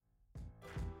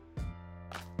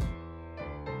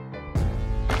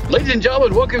Ladies and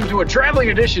gentlemen, welcome to a traveling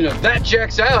edition of That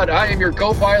Checks Out. I am your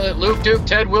co-pilot, Luke Duke,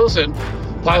 Ted Wilson.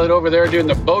 Pilot over there doing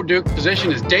the Bo Duke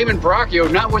position is Damon Bracchio,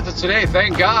 not with us today,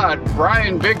 thank God.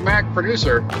 Brian Big Mac,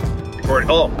 producer.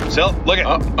 Oh, so look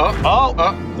at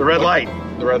the red light.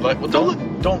 The red light. Well,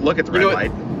 Don't look at the red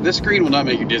light. This screen will not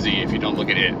make you dizzy if you don't look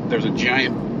at it. There's a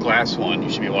giant glass one you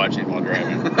should be watching while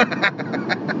driving.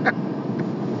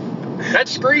 That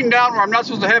screen down where I'm not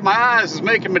supposed to have my eyes is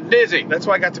making me dizzy. That's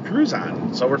why I got the cruise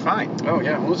on, so we're fine. Oh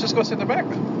yeah, well, let's just go sit in the back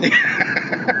then.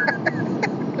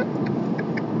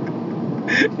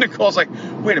 Nicole's like,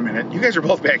 wait a minute, you guys are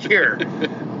both back here.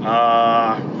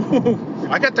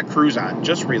 I got the cruise on.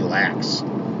 Just relax. I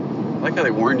like how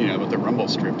they warn you about the rumble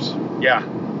strips. Yeah.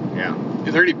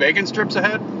 Is there any bacon strips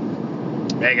ahead?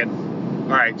 Bacon. All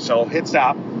right, so hit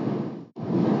stop.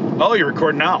 Oh, you're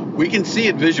recording now. We can see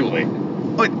it visually.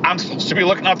 Look, I'm supposed to be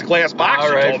looking off the glass box.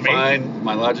 All right, you told me. Fine.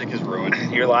 My logic is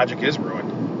ruined. Your logic is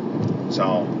ruined.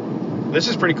 So, this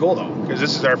is pretty cool, though, because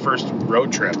this is our first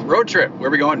road trip. Road trip. Where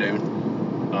are we going, David?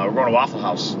 We're going to Waffle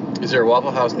House. Is there a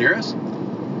Waffle House near us?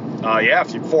 Yeah,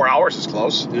 4 hours is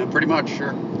close. Yeah, pretty much,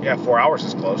 sure. Yeah, 4 hours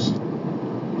is close.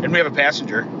 And we have a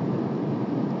passenger.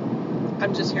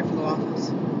 I'm just here for the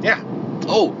waffles. Yeah.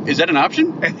 Oh, is that an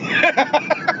option?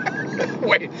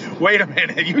 Wait a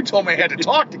minute. You told me I had to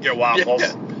talk to get waffles.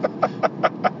 Yeah.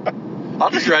 I'll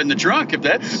just ride in the trunk if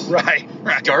that's Right.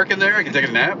 dark in there. I can take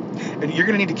a nap. And you're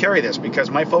going to need to carry this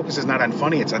because my focus is not on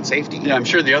funny, it's on safety. Yeah, I'm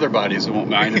sure the other bodies won't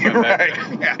mind if I'm back.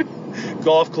 Right. Yeah.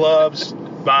 Golf clubs,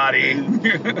 body.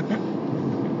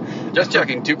 Just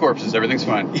checking. 2 corpses. Everything's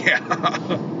fine.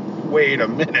 Yeah. Wait a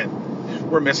minute.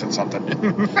 We're missing something.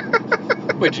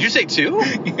 Wait, did you say 2?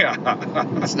 Yeah.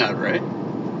 That's not right.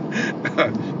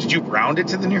 Did you round it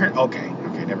to the nearest? Okay,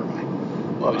 never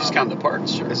mind. Well, just count the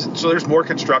parts, sure. So there's more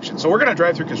construction. So we're going to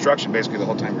drive through construction basically the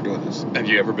whole time we're doing this. Have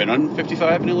you ever been on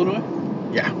 55 in Illinois?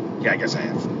 Yeah, I guess I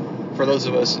have. For those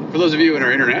of you in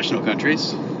our international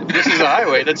countries, this is a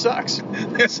highway that sucks.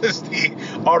 This is the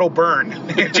auto burn.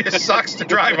 It just sucks to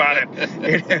drive on it.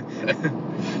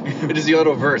 It is the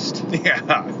auto versed.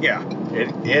 Yeah.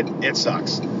 It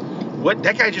sucks. What?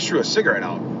 That guy just threw a cigarette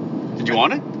out. Did you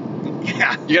want it?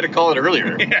 Yeah. You got to call it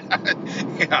earlier.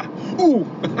 Yeah. Ooh.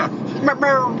 I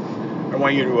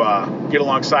want you to get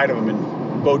alongside of him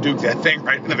and Bo Duke that thing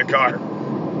right into the car.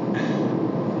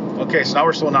 Okay, so now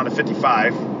we're slowing down to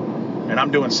 55, and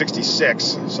I'm doing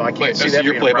 66, so I can't see that.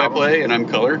 You're play-by-play, and I'm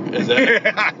color. Is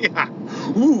that? Yeah.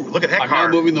 Ooh, look at that car.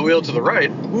 I'm now moving the wheel to the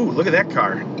right. Ooh, look at that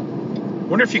car.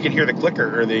 Wonder if you can hear the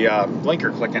clicker or the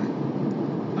blinker clicking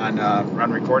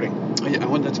on recording. Yeah,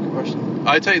 that's a good question.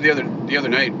 I tell you, the other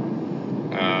night,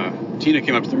 Tina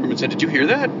came up to the room and said, "Did you hear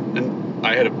that?" And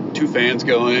I had 2 fans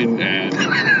going and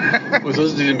was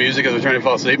listening to the music as I was trying to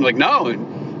fall asleep. I'm like, "No."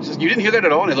 And she says, "You didn't hear that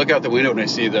at all?" And I look out the window and I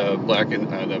see the black and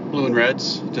the blue and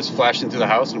reds just flashing through the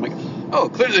house. And I'm like, "Oh,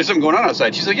 clearly there's something going on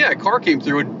outside." She's like, "Yeah, a car came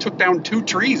through and took down 2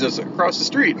 trees across the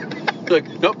street." I'm like,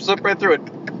 "Nope, slipped right through it.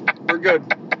 We're good."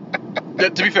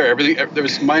 To be fair, there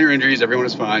was minor injuries. Everyone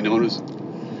was fine.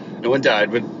 No one died,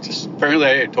 but just apparently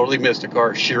I totally missed a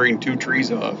car shearing 2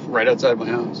 trees off right outside my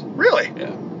house. Really?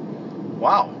 Yeah.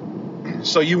 Wow.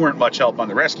 So you weren't much help on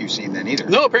the rescue scene then either?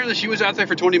 No, apparently she was out there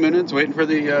for 20 minutes waiting for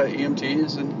the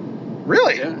EMTs. And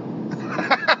really? Yeah.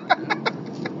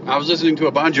 I was listening to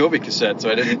a Bon Jovi cassette,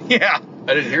 so I didn't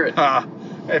hear it.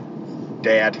 Dad.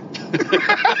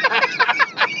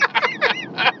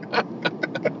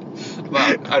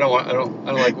 I don't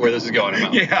like where this is going. I'm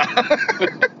out. Yeah.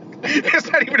 It's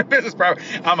not even a business problem.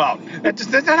 I'm out. That's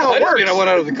not how it works. I went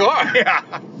out of the car. Yeah.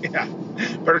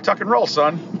 Better tuck and roll,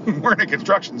 son. We're in a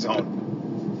construction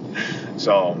zone.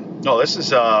 So, no, this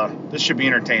should be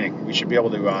entertaining. We should be able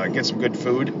to get some good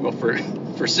food. Well, for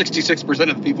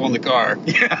 66% of the people in the car,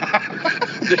 yeah.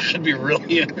 This should be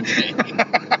really entertaining.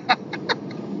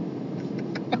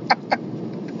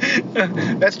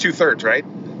 That's 2/3, right?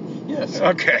 Yes.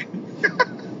 Okay.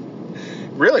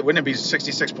 Really? Wouldn't it be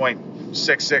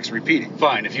 66.66 repeating?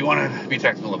 Fine. If you want to be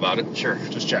technical about it, sure.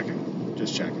 Just checking.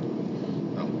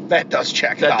 No, that does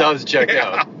check out. That does check Yeah.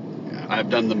 out. Yeah.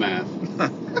 I've done the math.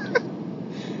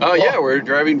 Yeah, we're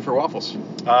driving for waffles.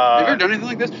 Have you ever done anything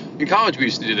like this? In college, we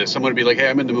used to do this. Someone would be like, "Hey,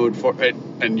 I'm in the mood for it,"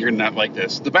 and you're not like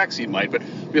this. The backseat might, but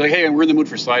be like, "Hey, we're in the mood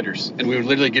for sliders," and we would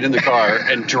literally get in the car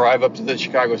and drive up to the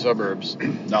Chicago suburbs.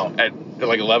 No. At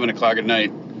like 11 o'clock at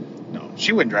night. No,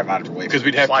 she wouldn't drive out of her way because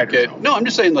we'd have to get. No, I'm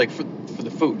just saying like for the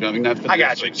food. I mean, not for the I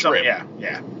got you. like, trip. Yeah.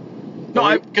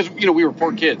 No, because we were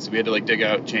poor kids. So we had to like dig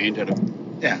out change.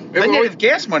 Yeah. Then you had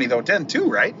gas money though, then too,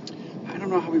 right? I don't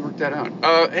know how we worked that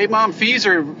out. Hey, Mom, fees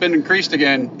have been increased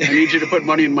again. I need you to put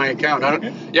money in my account. I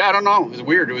don't know. It was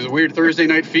weird. It was a weird Thursday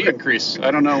night fee increase.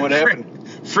 I don't know what happened.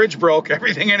 Fridge broke.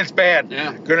 Everything in it's bad.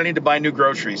 Yeah. Gonna need to buy new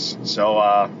groceries.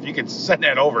 So if you could send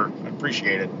that over, I'd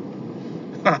appreciate it.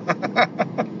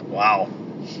 Wow.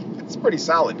 That's pretty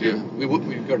solid, dude. Yeah,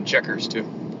 we go to Checkers, too.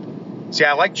 See,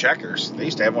 I like Checkers. They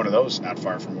used to have one of those not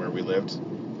far from where we lived.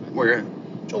 Where?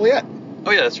 Joliet.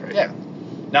 Oh, yeah, that's right. Yeah.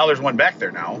 Now there's one back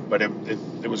there now, but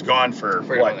it was gone for,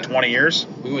 what, 20 years?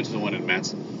 We went to the one in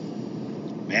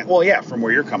Matson. Man, well, yeah, from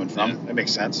where you're coming from. Yeah. That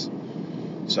makes sense.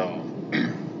 So,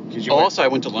 Also, I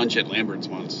went to lunch at Lambert's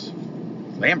once.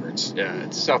 Lambert's? Yeah,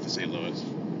 it's south of St. Louis.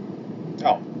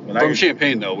 Oh. Well, From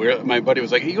Champaign, though. My buddy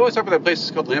was like, hey, you always talk about that place.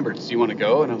 It's called Lambert's. Do you want to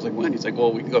go? And I was like, when? He's like,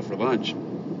 well, we can go for lunch.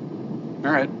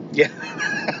 All right. Yeah.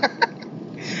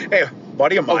 Hey,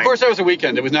 buddy of mine. Of course, that was a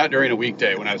weekend. It was not during a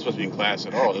weekday when I was supposed to be in class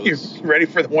at all. You ready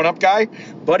for the one-up guy?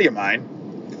 Buddy of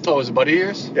mine. Oh, was it a buddy of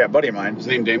yours? Yeah, buddy of mine. Was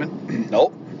his name Damon?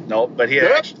 Nope. But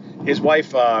Yeah. his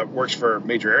wife works for a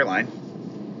major airline,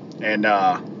 and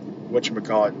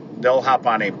whatchamacallit, they'll hop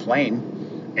on a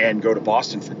plane and go to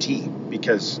Boston for tea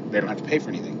because they don't have to pay for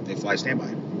anything. They fly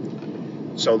standby.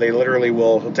 So they literally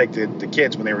he'll take the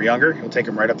kids when they were younger, he'll take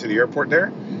them right up to the airport there,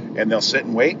 and they'll sit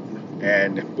and wait,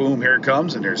 and boom, here it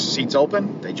comes, and there's seats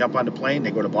open. They jump on the plane,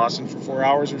 they go to Boston for 4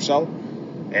 hours or so,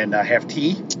 and have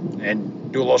tea,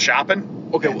 and do a little shopping.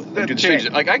 Okay, and well, do that the changed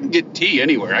same. it. Like, I can get tea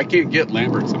anywhere. I can't get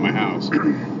Lambert's in my house.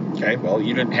 Okay, well,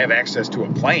 you didn't have access to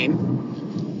a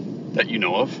plane. That you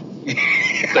know of.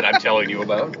 That I'm telling you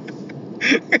about.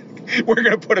 We're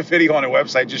going to put a video on a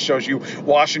website just shows you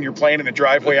washing your plane in the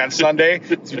driveway on Sunday.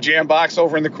 It's a jam box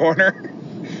over in the corner.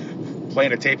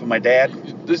 Playing a tape of my dad.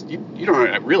 You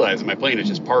don't realize that my plane is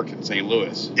just parked in St.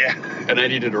 Louis. Yeah. And I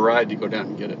needed a ride to go down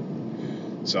and get it.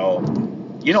 So,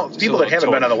 people that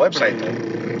haven't been on the website,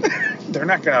 though, they're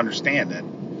not going to understand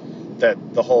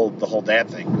that the whole dad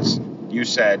thing was, you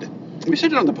said. We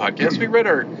said it on the podcast. We read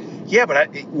our... Yeah,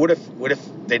 but what if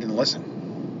they didn't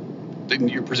listen? Then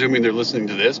you're presuming they're listening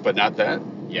to this, but not that?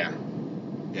 Yeah.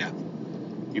 Yeah.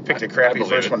 You picked a crappy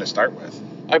believe first it. one to start with.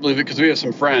 I believe it because we have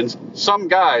some friends, some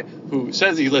guy who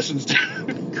says he listens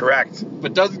to Correct.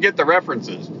 but doesn't get the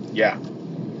references. Yeah.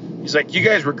 He's like, you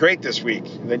guys were great this week.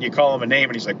 And then you call him a name,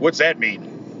 and he's like, what's that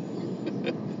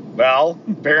mean? Well,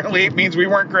 apparently it means we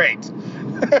weren't great.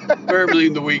 Verbally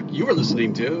in the week you were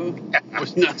listening to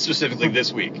was not specifically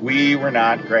this week. We were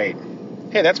not great.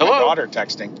 Hey, that's my Hello? daughter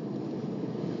texting.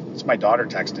 It's my daughter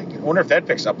texting. I wonder if that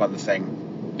picks up on the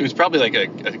thing. It was probably like a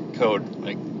code.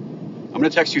 Like, I'm going to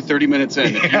text you 30 minutes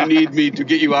in. If you need me to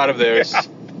get you out of there,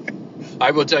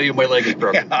 I will tell you my leg is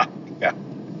broken. Yeah.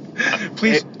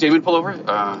 Please, Hey, Damon, pull over.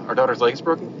 Our daughter's leg is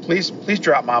broken. please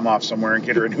drop Mom off somewhere and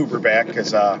get her an Uber back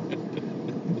because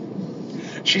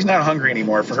she's not hungry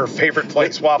anymore for her favorite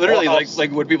place, Waffle Literally, House.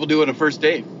 like what people do on a first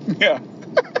date. Yeah.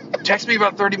 Text me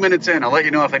about 30 minutes in. I'll let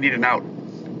you know if I need an out.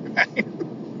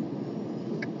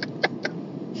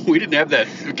 We didn't have that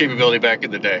capability back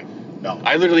in the day. No.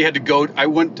 I literally had to go. I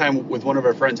one time with one of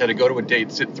our friends had to go to a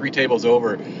date, sit 3 tables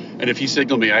over, and if he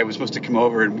signaled me, I was supposed to come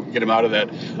over and get him out of that.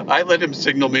 I let him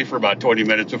signal me for about 20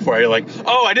 minutes before I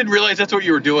I didn't realize that's what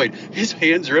you were doing. His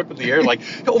hands are up in the air like,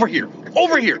 over here,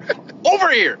 over here, over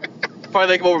here.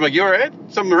 Finally, I come over, I'm like, you all right?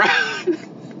 Something around?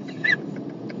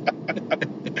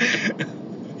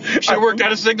 Should have worked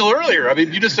out a signal earlier. I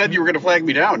mean, you just said you were going to flag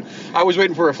me down. I was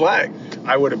waiting for a flag.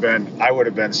 I would have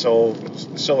been so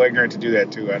ignorant to do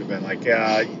that too. I'd have been like,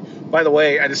 by the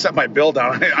way, I just set my bill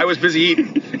down. I was busy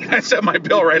eating. I set my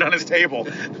bill right on his table.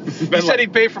 He said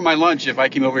he'd pay for my lunch if I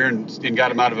came over here and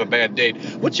got him out of a bad date.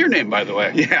 What's your name, by the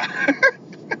way? Yeah.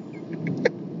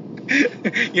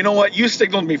 You know what? You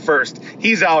signaled me first.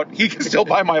 He's out. He can still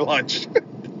buy my lunch.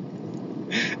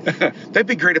 That'd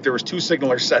be great if there was 2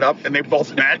 signalers set up and they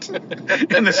both met, and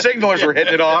the signalers were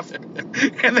hitting it off,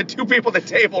 and the 2 people at the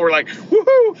table were like,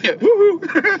 woohoo, Yeah.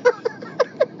 woohoo.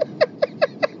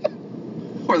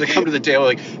 Or they come to the table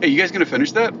like, hey, you guys going to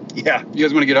finish that? Yeah, You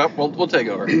guys want to get up? We'll take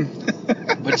over.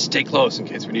 But stay close in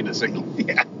case we need a signal.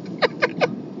 yeah.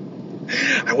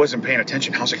 I wasn't paying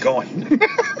attention. How's it going?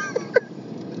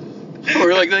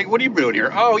 Or like, what are you doing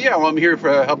here? Oh, yeah, well, I'm here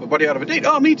for help a buddy out of a date.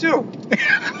 Oh, me too.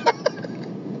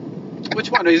 Which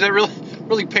one? He's that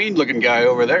really pained-looking guy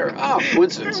over there. Oh,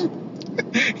 coincidence.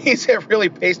 He's that really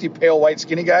pasty, pale, white,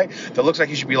 skinny guy that looks like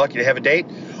he should be lucky to have a date.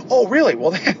 Oh, really?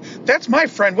 Well, that's my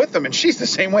friend with them, and she's the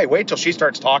same way. Wait till she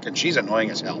starts talking. She's annoying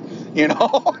as hell. You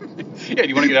know? Yeah, do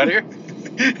you want to get out of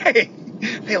here?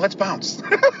 Hey, let's bounce.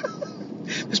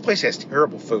 This place has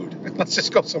terrible food. Let's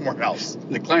just go somewhere else.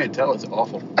 The clientele is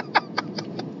awful.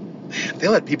 They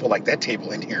let people like that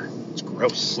table in here. It's great.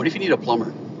 Gross. What if you need a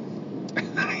plumber?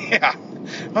 Yeah.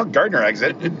 Well, Gardner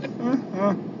exit. I'm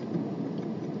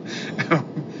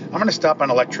going to stop on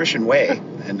Electrician Way,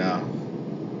 and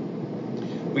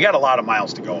we got a lot of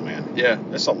miles to go, man. Yeah.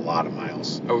 That's a lot of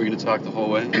miles. Are we going to talk the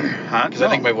whole way? Huh? Because I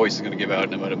think my voice is going to give out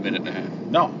in about a minute and a half.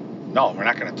 No, we're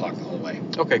not going to talk the whole way.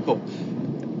 Okay, cool.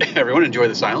 Everyone enjoy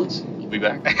the silence. We'll be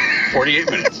back. 48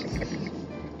 minutes.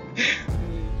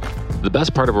 The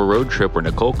best part of a road trip where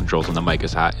Nicole controls when the mic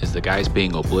is hot is the guys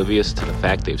being oblivious to the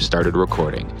fact they've started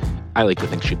recording. I like to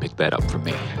think she picked that up from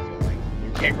me.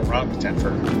 You can't go wrong with 10 fur.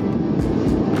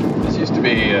 This used to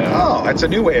be... Oh, that's a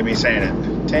new way of me saying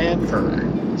it. 10 fur.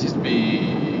 This used to be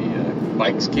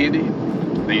Mike's Candy.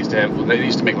 They used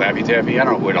to make Laffy Taffy. I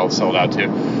don't know who it all sold out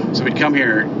to. So we'd come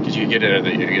here because you could get it at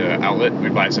the outlet.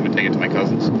 We'd buy some and take it to my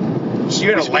cousins. So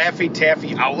you had a Laffy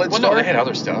Taffy outlet store? Well, no, they had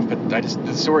other stuff, but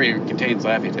the story contains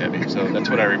Laffy Taffy, so that's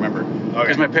what I remember.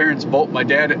 Because my parents my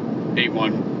dad ate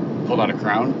one, pulled out a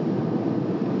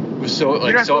Crown. Was so like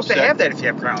You're not so supposed upset. to have that if you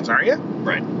have Crowns, aren't you?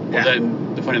 Right. Well, Yeah.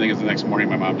 then the funny thing is, the next morning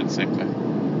my mom did the same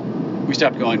thing. We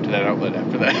stopped going to that outlet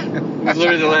after that. It was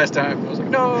literally the last time. I was like,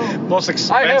 no, Most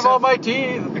expensive. I have all my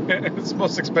teeth. It's the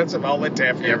most expensive outlet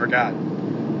taffy you ever got.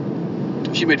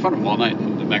 She made fun of him all night,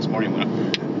 and the next morning went up.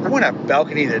 I want a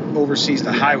balcony that oversees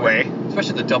the highway.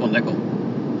 Especially the double nickel.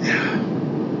 Yeah.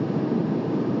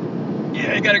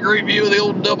 Yeah, you got a great view of the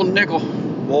old double nickel.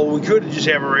 Well, we could just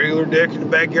have a regular deck in the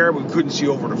backyard. We couldn't see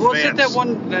over the Well, fence. it's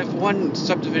that one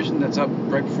subdivision that's up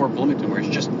right before Bloomington, where it's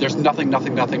just there's nothing,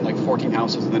 like 14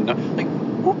 houses, and then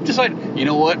who decided? You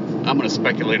know what? I'm going to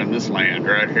speculate on this land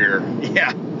right here.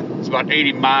 Yeah. It's about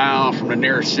 80 miles from the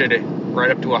nearest city, right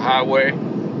up to a highway.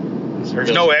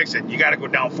 There's no exit. You got to go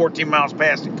down 14 miles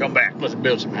past and come back. Let's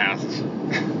build some houses.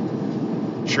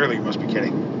 Surely you must be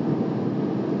kidding.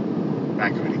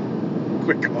 Not kidding.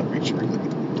 Quit calling me Shirley.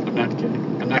 I'm not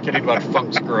kidding. I'm not kidding about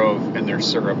Funk's Grove and their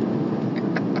syrup.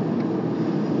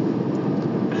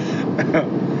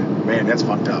 Man, that's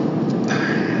funked up.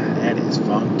 That is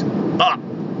funked up.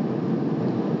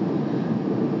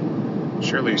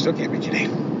 Surely you still can't be kidding.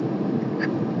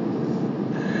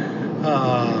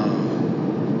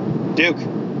 Duke,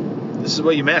 this is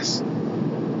what you miss.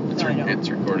 It's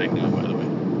recording now, by the way.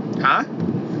 Huh?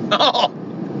 Oh,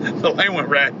 the line went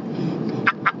red.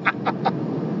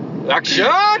 Action!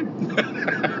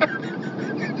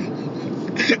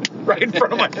 Right in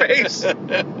front of my face.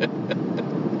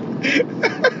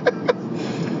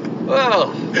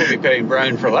 Well, we'll be paying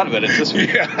Brian for a lot of edits this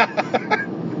week. Yeah.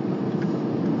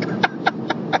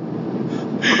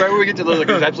 Right when we get to those, like,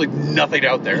 there's absolutely nothing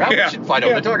out there. We should find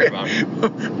out what they're talking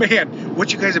about. Man,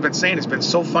 what you guys have been saying has been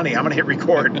so funny. I'm going to hit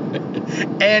record.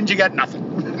 And you got nothing.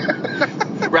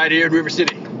 Right here in River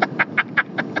City.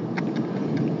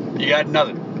 You got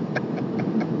nothing.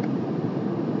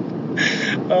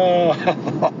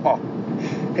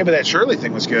 Hey, but that Shirley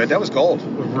thing was good. That was gold.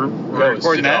 We're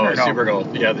recording that or no? Super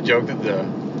gold. Yeah, the joke that the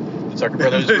Zucker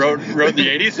brothers wrote in the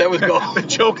 80s, that was gold. The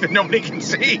joke that nobody can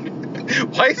see.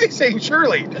 Why is he saying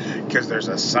Shirley? Because there's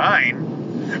a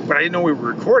sign. But I didn't know we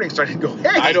were recording, so I didn't go, hey.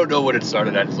 I don't know what it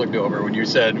started. I just looked over when you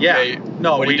said, Yeah. hey,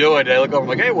 No, what are you doing? And I look over, I'm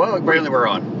like, hey, well, apparently we're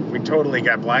on. We totally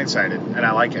got blindsided, and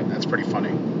I like it. That's pretty funny.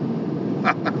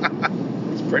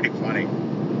 It's pretty funny.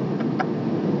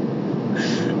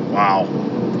 Wow.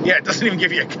 Yeah, it doesn't even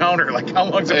give you a counter. Like, how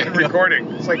long's it been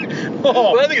recording? It's like,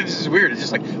 oh. Well, I think it's just weird. It's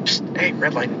just like, psst, hey,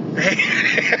 red light. Hey.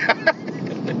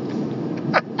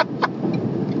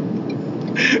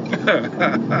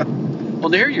 Well,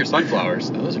 there are your sunflowers.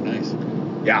 Oh, those are nice.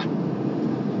 Yeah.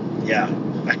 Yeah.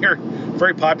 I hear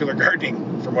very popular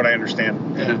gardening, from what I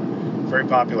understand. Yeah. Very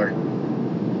popular.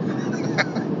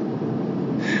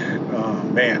 Oh,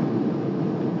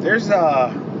 man. There's, is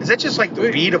that just like the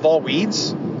weed of all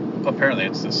weeds? Apparently,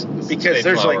 it's this Because state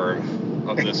there's flower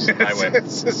of this highway.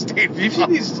 It's a state Have you seen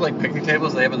these like picnic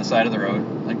tables they have on the side of the road?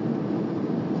 Like,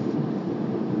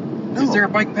 No. is there a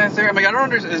bike path there? I mean, I don't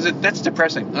understand. That's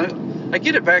depressing. I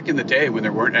get it back in the day when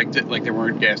there weren't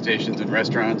gas stations and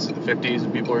restaurants in the 50s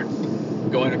and people are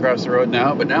going across the road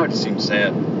now, but now it just seems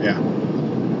sad. Yeah.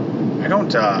 I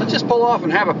don't, Let's just pull off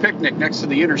and have a picnic next to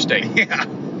the interstate. yeah.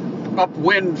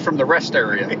 Upwind from the rest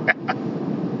area.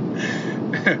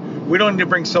 We don't need to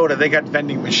bring soda. They got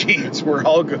vending machines. We're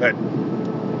all good.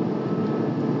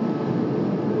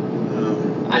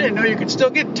 I didn't know you could still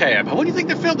get Tab. What do you think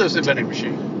they filled this vending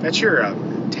machine? That's your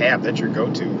Tab. That's your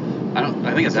go-to.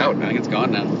 I think it's out. I think it's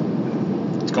gone now.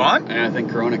 It's gone? And I think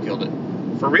Corona killed it.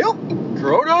 For real?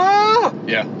 Corona!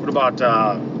 Yeah. What about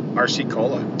RC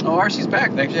Cola? Oh, RC's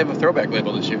back. They actually have a throwback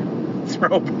label this year.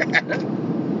 Throwback.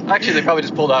 Actually, they probably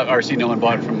just pulled out RC. No one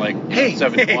bought it from like Hey,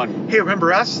 71. hey,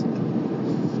 remember us?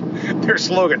 Their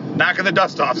slogan, knocking the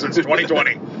dust off since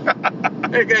 2020.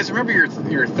 Hey guys, remember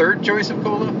your third choice of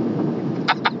cola?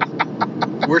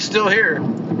 We're still here.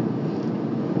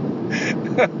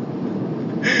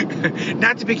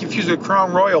 Not to be confused with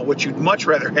Crown Royal, which you'd much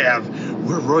rather have.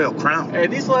 We're Royal Crown. Hey,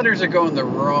 these letters are going the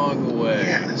wrong way.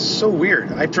 Yeah, it's so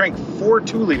weird. I drank 4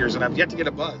 2-liters and I've yet to get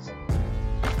a buzz.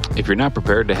 If you're not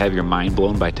prepared to have your mind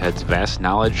blown by Ted's vast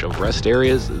knowledge of rest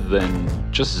areas,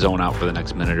 then just zone out for the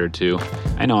next minute or two.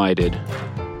 I know I did.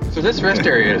 So this rest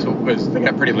area they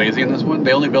got pretty lazy in this one.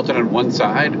 They only built it on one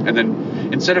side, and then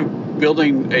instead of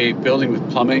building a building with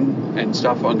plumbing and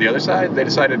stuff on the other side, they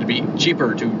decided to be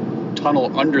cheaper to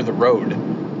tunnel under the road.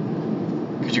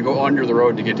 Because you go under the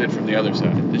road to get to it from the other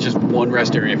side. It's just one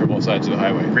rest area for both sides of the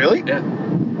highway. Really? Yeah.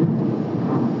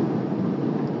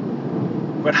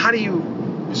 But how do you...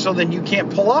 So then you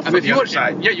can't pull off from the other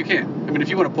side? Yeah, you can. I mean, if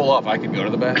you want to pull off, I could go to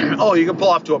the back. Oh, you can pull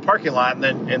off to a parking lot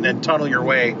and then tunnel your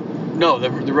way. No, the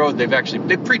road they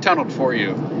pre-tunneled for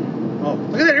you. Oh,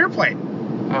 look at that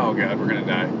airplane. Oh god, we're gonna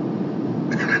die.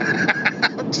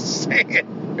 I'm just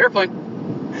saying. Airplane.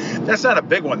 That's not a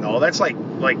big one though. That's like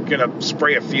gonna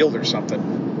spray a field or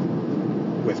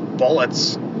something with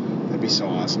bullets. That'd be so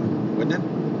awesome, wouldn't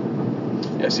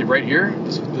it? Yeah, see right here,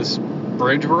 this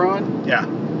bridge we're on. Yeah.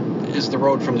 Is the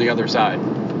road from the other side.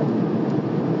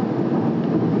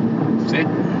 See?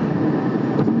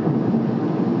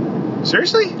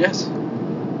 Seriously? Yes.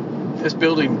 This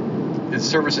building is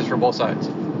services for both sides.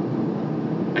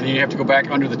 And then you have to go back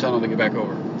under the tunnel to get back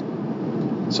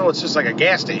over. So it's just like a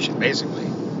gas station, basically.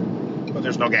 But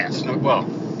there's no gas. Well,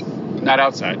 not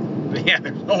outside. Yeah,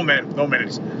 there's no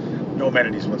amenities. No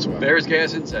amenities whatsoever. There's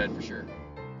gas inside for sure.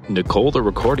 Nicole, the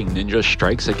recording ninja,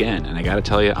 strikes again, and I gotta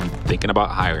tell you, I'm thinking about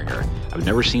hiring her. I've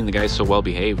never seen the guy so well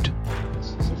behaved.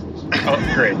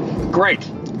 Oh, great. Great.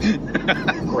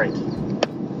 Great.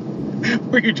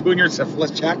 Were you doing your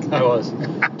syphilis check? I was.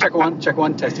 Check one,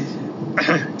 testes.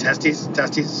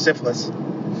 testes, syphilis.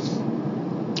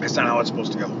 That's not how it's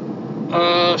supposed to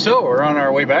go. So we're on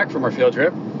our way back from our field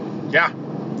trip. Yeah.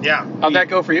 How'd that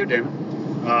go for you,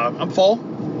 Damon? I'm full.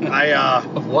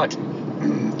 Of what?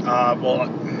 Well,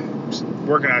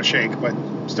 working on a shake, but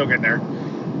still getting there.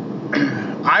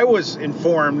 I was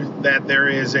informed that there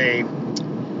is a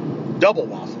double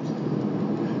waffle.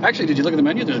 Actually, did you look at the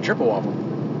menu? There's a triple waffle.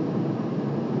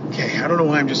 Okay, I don't know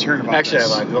why I'm just hearing about Actually,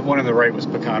 this. I lied. The one on the right was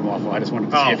pecan waffle. I just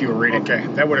wanted to see if you were reading. Okay,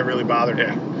 that would have really bothered me.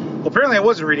 Well, apparently I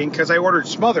wasn't reading because I ordered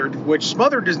smothered, which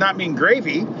smothered does not mean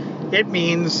gravy. It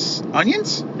means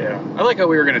onions? Yeah. I like how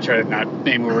we were going to try to not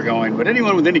name where we're going, but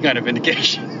anyone with any kind of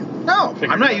indication. No,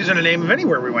 I'm not using the name of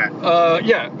anywhere we went.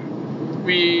 Yeah.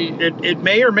 It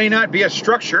may or may not be a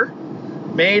structure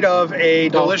made of a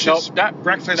delicious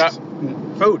breakfast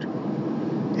food.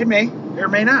 It may or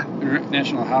may not.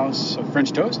 International House of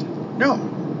French Toast? No,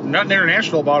 nothing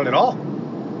international about it at all.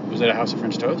 Was it a House of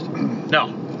French Toast?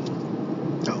 No.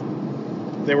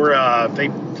 They were they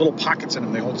little pockets in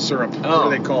them. They hold syrup. What are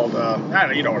they called? I don't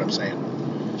know. You know what I'm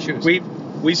saying. Shoes.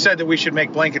 We said that we should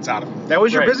make blankets out of them. That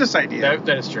was your business idea.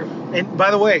 That is true. And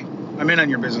by the way, I'm in on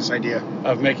your business idea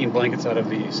of making blankets out of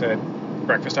the said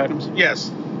breakfast items. Yes,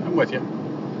 I'm with you.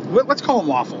 Let's call them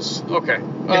waffles. Okay.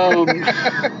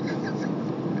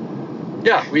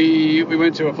 Yeah, we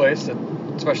went to a place that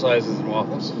specializes in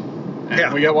waffles.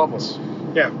 And we got waffles.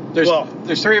 Yeah.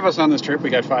 There's 3 of us on this trip.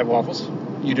 We got 5 waffles.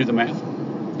 You do the math.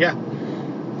 Yeah.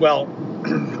 Well,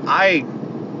 I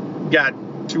got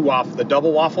 2 off the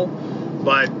double waffle,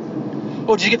 but...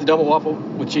 Oh, did you get the double waffle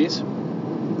with cheese?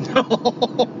 No,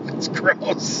 that's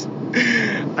gross.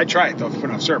 I tried, though, put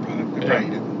enough syrup on it. I probably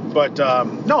did. But,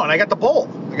 no, and I got the bowl.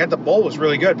 The bowl was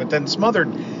really good, but then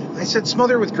smothered... I said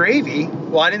smothered with gravy.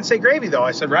 Well, I didn't say gravy, though.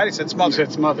 I said smothered. You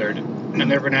said smothered. And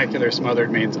their vernacular,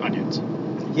 smothered means onions.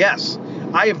 Yes.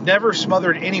 I have never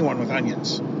smothered anyone with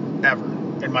onions. Ever.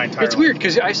 In my entire life. It's weird,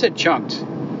 because I said chunked,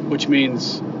 which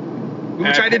means...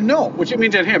 Which I didn't know. Which it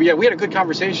means at him. Yeah, we had a good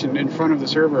conversation in front of the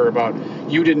server about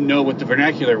you didn't know what the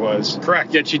vernacular was.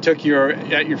 Correct. Yet she took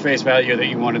at your face value that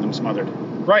you wanted them smothered.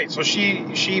 Right. So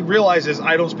she realizes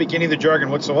I don't speak any of the jargon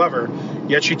whatsoever.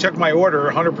 Yet she took my order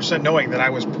 100% knowing that I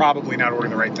was probably not ordering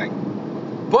the right thing.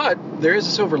 But there is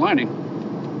a silver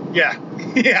lining. Yeah.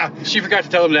 Yeah. She forgot to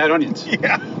tell them to add onions.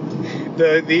 Yeah.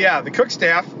 The cook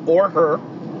staff or her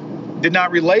did not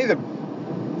relay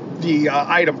the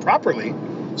item properly.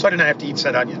 So I did not have to eat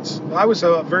said onions. I was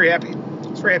very happy. I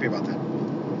was very happy about that.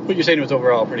 But you're saying it was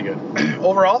overall pretty good.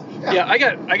 Overall? Yeah, I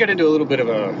got into a little bit of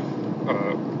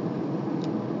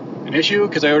an issue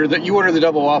because you ordered the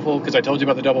double waffle because I told you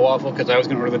about the double waffle because I was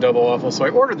going to order the double waffle. So I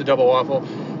ordered the double waffle,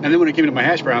 and then when it came to my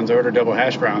hash browns, I ordered double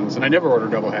hash browns, and I never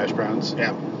ordered double hash browns.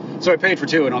 Yeah. So I paid for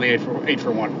 2 and only ate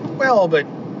for 1. Well, but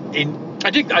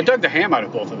I dug the ham out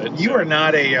of both of it. you are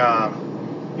not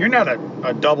you're not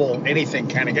a double anything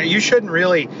kind of guy. You shouldn't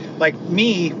really, like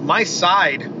me, my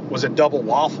side was a double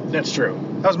waffle. That's true.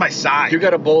 That was my side. You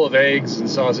got a bowl of eggs and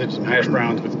sausage and hash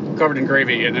browns covered in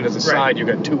gravy, and then as a side, you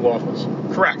got 2 waffles.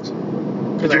 Correct.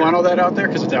 Did you want all that out there?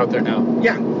 Because it's out there now.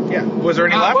 Yeah. Was there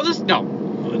any left?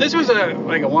 Well, this was a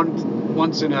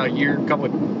once in a year,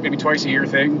 maybe twice a year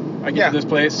thing. I get to this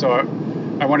place, so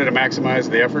I wanted to maximize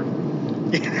the effort.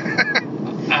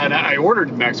 And I ordered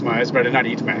maximize, but I did not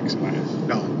eat maximize.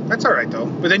 No, that's all right though.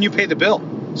 But then you paid the bill,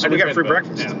 so we got free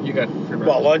breakfast. Yeah, you got free breakfast.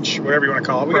 Well, lunch, whatever you want to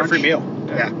call it. We got a free meal.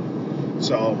 Yeah.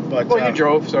 So, but you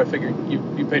drove, so I figured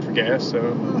you paid for gas. So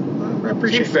I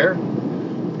appreciate fair.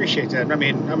 Appreciate that. I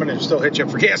mean, I'm gonna still hit you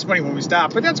up for gas money when we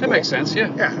stop, but that's cool. That makes sense.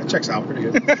 Yeah. Yeah, it checks out. Pretty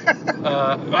good.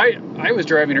 I was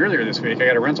driving earlier this week. I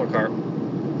got a rental car.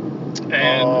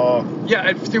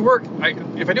 And through work,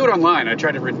 if I do it online, I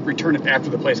try to return it after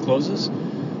the place closes.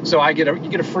 So you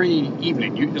get a free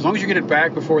evening. As long as you get it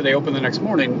back before they open the next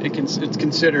morning, it's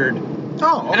considered.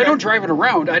 Oh, okay. And I don't drive it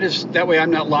around. That way I'm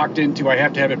not locked into I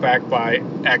have to have it back by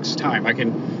X time. I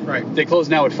can. Right. They close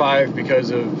now at 5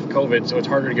 because of COVID, so it's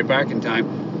harder to get back in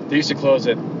time. They used to close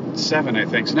at 7, I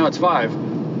think. So now it's 5.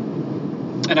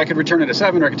 And I could return it at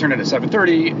 7, or I could turn it at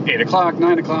 7:30, 8 o'clock,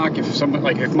 9 o'clock.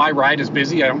 If my ride is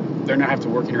busy, they're not have to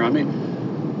working around me.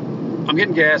 I'm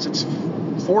getting gas. It's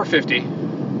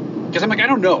 $4.50 because I'm I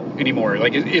don't know anymore.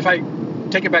 Like if I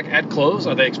take it back at close,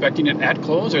 are they expecting it at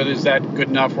close, or is that good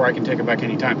enough where I can take it back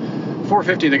anytime?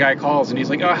 $4.50. The guy calls and he's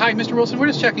like, "Hi, Mr. Wilson. We're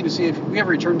just checking to see if we have a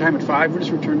return time at 5. We're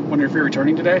just wondering if you're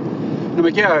returning today." And I'm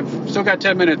like, "Yeah, I've still got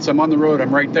 10 minutes. I'm on the road.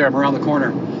 I'm right there. I'm around the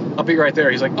corner. I'll be right there."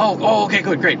 He's like, "Oh, okay,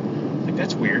 good, great." Like,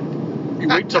 that's weird. You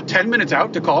wait till 10 minutes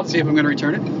out to call to see if I'm going to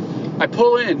return it. I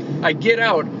pull in, I get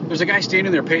out. There's a guy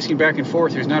standing there pacing back and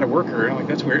forth who's not a worker. I'm like,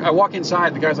 that's weird. I walk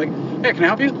inside. The guy's like, "Hey, can I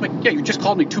help you?" I'm like, "Yeah, you just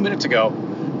called me 2 minutes ago.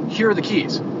 Here are the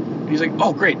keys." And he's like,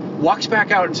 "Oh, great." Walks back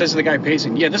out and says to the guy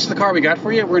pacing, "Yeah, this is the car we got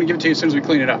for you. We're going to give it to you as soon as we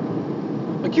clean it up."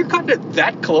 Like, you're cutting it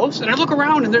that close? And I look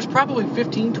around and there's probably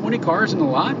 15, 20 cars in the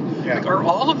lot. Yeah. Like, are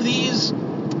all of these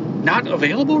not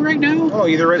available right now? Oh,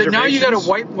 either reservations. Now you got to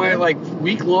wipe my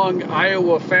week-long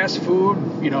Iowa fast food,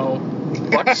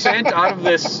 butt scent out of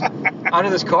this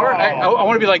car. Oh. I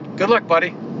want to be like, "Good luck,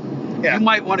 buddy." Yeah. You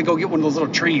might want to go get one of those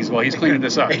little trees while he's cleaning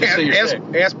this up. Just so you're safe.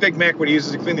 Ask Big Mac what he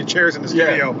uses to clean the chairs in the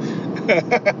studio.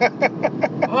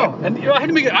 And I had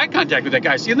to make eye contact with that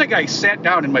guy. See, and that guy sat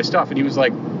down in my stuff, and he was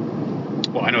like,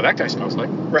 "Well, I know that guy smells like."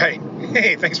 Right.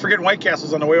 Hey, thanks for getting White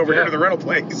Castles on the way over here to the rental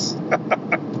place.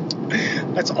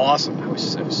 That's awesome. It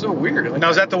was so weird. Now,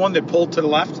 is that the one that pulled to the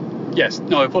left? Yes.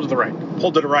 No, it pulled to the right.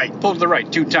 Pulled to the right. Pulled to the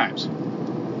right 2 times.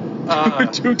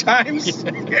 2 times?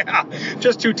 Yeah,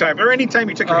 just 2 times. Or any time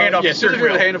you took your hand off the steering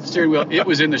wheel. Hand off the steering wheel, it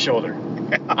was in the shoulder.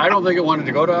 I don't think it wanted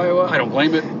to go to Iowa. I don't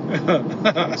blame it.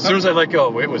 As soon as I let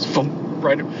go, it was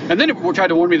right. And then it tried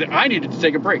to warn me that I needed to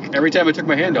take a break. Every time I took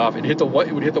my hand off, it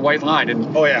would hit the white line,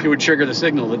 and it would trigger the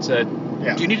signal that said,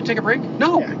 "Do you need to take a break?"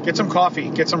 No. Yeah. Get some coffee.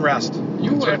 Get some rest.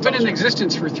 You have been in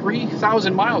existence for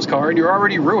 3,000 miles, car, and you're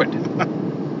already ruined.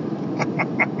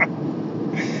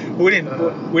 We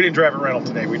didn't drive a rental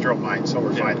today. We drove mine, so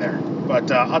we're fine there.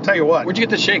 But I'll tell you what. Where'd you get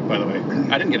the shake, by the way?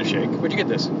 I didn't get a shake. Where'd you get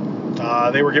this?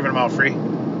 They were giving them out free.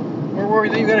 Where were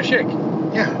you got a shake?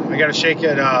 Yeah, I got a shake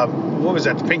at, what was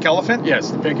that, the Pink Elephant?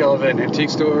 Yes, the Pink Elephant Antique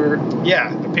Store.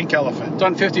 Yeah, the Pink Elephant. It's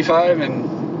on 55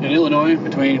 in Illinois,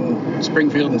 between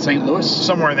Springfield and St. Louis.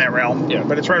 Somewhere in that realm. Yeah.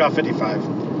 But it's right off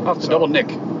 55. Off the Double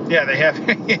Nick. Yeah, they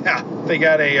have, they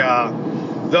got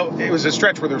though it was a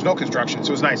stretch where there was no construction,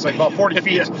 so it was nice, like about 40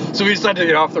 feet. Yeah. So we decided to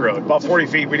get off the road. About 40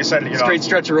 feet, we decided to get off. Straight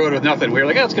stretch of road with nothing. We were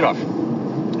like, let's get off.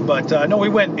 But no, we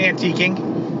went antiquing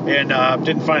and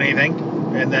didn't find anything.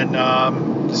 And then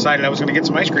decided I was going to get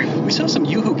some ice cream. We saw some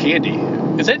Yoo-Hoo candy.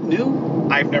 Is that new?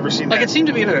 I've never seen that. Like, it seemed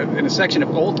to be in a section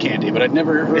of old candy, but I'd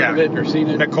never heard of it or seen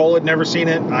it. Nicole had never seen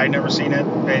it. I'd never seen it.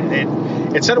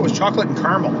 It said it was chocolate and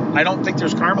caramel. I don't think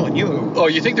there's caramel in Yoo-Hoo. Oh,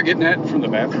 you think they're getting that from the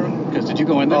bathroom? Because did you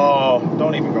go in there? Oh,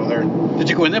 don't even go there. Did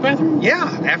you go in that bathroom? Yeah,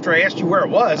 after I asked you where it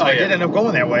was, I did end up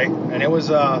going that way. And it was,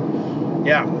 that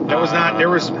was not, it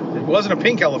wasn't a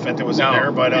pink elephant that was in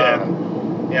there, but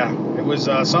it was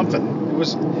something. It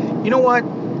was, you know what?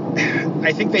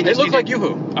 I think they just looked like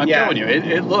Yoo-Hoo. I'm telling you,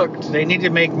 it looked. They need to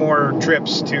make more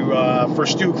trips for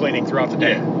stew cleaning throughout the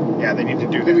day. Yeah, they need to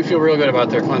do that. Made me feel real good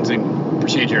about their cleansing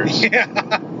procedures. Yeah.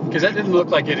 Because that didn't look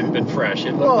like it had been fresh.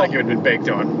 It looked like it had been baked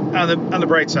on. On the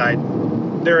bright side,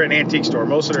 they're an antique store.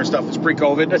 Most of their stuff is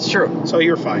pre-COVID. That's true. So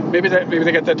you're fine. Maybe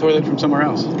they got that toilet from somewhere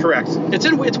else. Correct.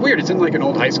 It's weird. It's in like an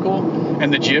old high school,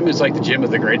 and the gym is like the gym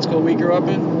of the grade school we grew up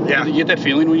in. Yeah. Did you get that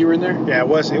feeling when you were in there? Yeah, it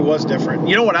was different.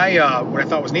 You know what I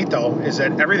thought was neat though is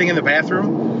that everything in the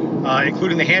bathroom,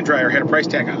 including the hand dryer, had a price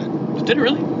tag on it. Did it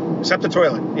really? Except the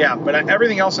toilet. Yeah, but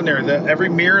everything else in there, every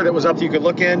mirror that was up that you could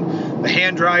look in, the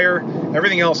hand dryer,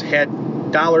 everything else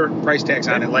had dollar price tags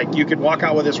on it. Like you could walk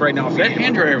out with this right now. If you That needed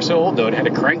hand one. dryer was so old though; it had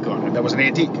a crank on it. That was an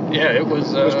antique. Yeah, it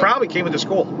was. It was probably came with the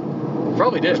school.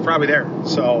 Probably It did. was probably there.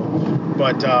 So,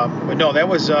 but no, that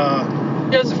was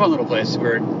Yeah, it's a fun little place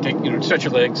where stretch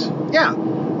your legs. yeah.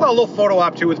 Well, a little photo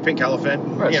op too with the pink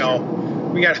elephant. That's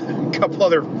We got a couple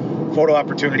other photo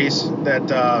opportunities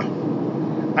that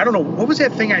I don't know what was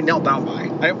that thing I knelt down by.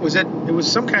 It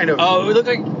was some kind of Oh, it looked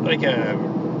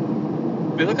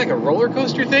like a roller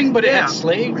coaster thing, but it Yeah. had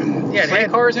sleigh yeah, it sleigh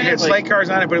had, cars in it it. had sleigh cars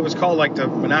on it, but it was called like the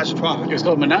Menage a Trois. It was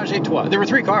called Menage a Trois. There were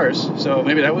 3 cars, so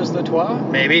maybe that was the Trois.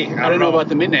 Maybe I don't know about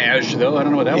the Menage though. I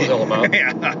don't know what that was all about.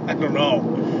 Yeah, I don't know.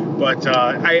 But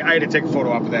I had to take a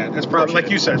photo op of that. That's probably, like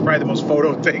you said, it's probably the most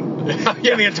photo thing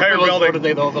in the entire building.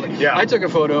 The whole building. Yeah. I took a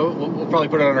photo. We'll probably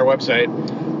put it on our website.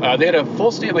 They had a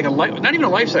full stand, like not even a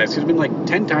life size, because it'd been like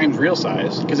 10 times real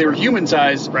size, because they were human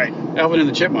size. Right. Alvin and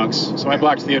the Chipmunks. So I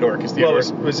blocked Theodore because Theodore. Well,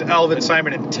 it was Alvin,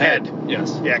 Simon, and Ted.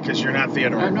 Yes. Yeah, because you're not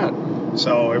Theodore. I'm not.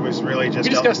 So it was really just.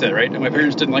 We discussed that, right? And my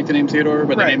parents didn't like the name Theodore,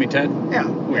 but they Right. named me Ted. Yeah.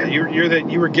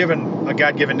 You were given a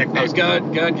God-given nickname. I was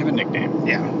God-given nickname.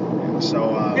 Yeah.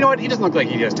 So. You know what? He doesn't look like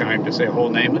he has time to say a whole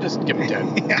name. We'll just give him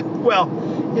Ted. Yeah. Well,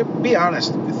 be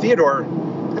honest. Theodore,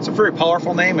 that's a very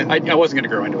powerful name, and I wasn't going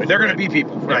to grow into it. they're going to be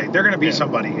people, right? They're going to be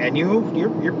somebody, and you're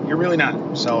really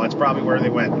not. So that's probably where they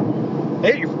went.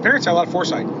 Hey, your parents had a lot of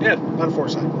foresight. Yeah. A lot of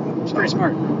foresight. It's pretty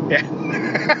smart. Yeah.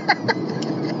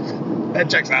 That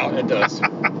checks out. It does.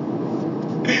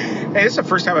 Hey, this is the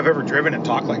first time I've ever driven and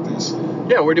talked like this.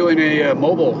 Yeah, we're doing a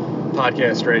mobile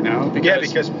podcast right now.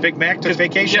 Because Big Mac took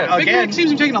vacation Big again. Mac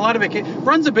seems to be taking a lot of vacation.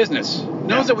 Runs a business.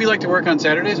 Knows that we like to work on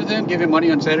Saturdays with him. Give him money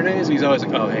on Saturdays, and he's always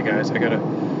like, "Oh, hey guys, I gotta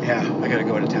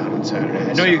go into town on Saturday."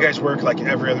 I know you guys work like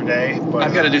every other day, but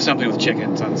I've got to do something with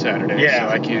chickens on Saturday. Yeah,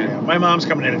 so I can't. Yeah. My mom's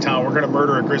coming into town. We're gonna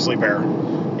murder a grizzly bear.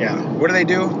 Yeah. What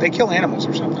do? They kill animals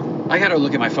or something. I got to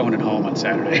look at my phone at home on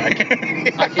Saturday. I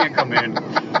can't come in.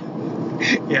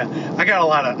 Yeah, I got a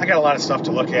lot of stuff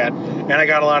to look at, and I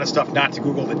got a lot of stuff not to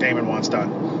Google that Damon wants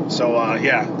done. So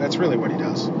yeah, that's really what he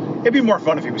does. It'd be more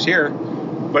fun if he was here,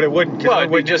 but it wouldn't. 'Cause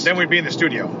Well, then we'd be in the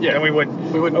studio. Yeah. Then we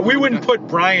wouldn't put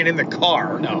Brian in the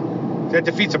car. No. That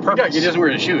defeats the Yeah, purpose. he doesn't wear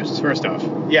his shoes. First off.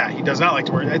 Yeah, he does not like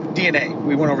to wear DNA.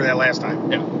 We went over that last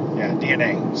time. Yeah. Yeah,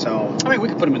 DNA. So. I mean, we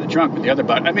could put him in the trunk with the other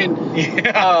butt. I mean.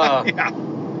 Yeah.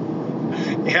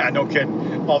 Yeah, no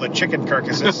kidding. All the chicken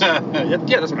carcasses. Yeah,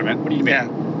 that's what I meant. What do you mean?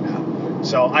 Yeah.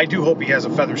 So I do hope he has a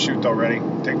feather suit though ready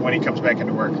when he comes back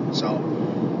into work.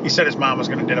 So he said his mom was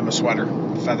going to knit him a sweater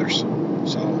with feathers.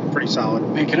 So pretty solid.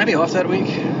 Man, can I be off that week?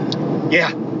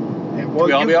 Yeah. Well,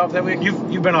 we all be off that week?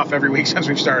 You've been off every week since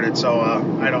we've started, so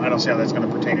I don't see how that's going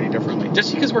to pertain any differently.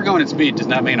 Just because we're going at speed does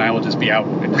not mean I will just be out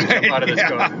and just jump out of this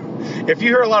car. If you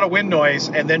hear a lot of wind noise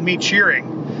and then me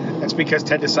cheering, that's because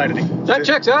Ted decided to. That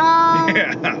checks out.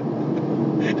 Yeah.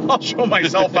 I'll show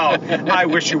myself out. I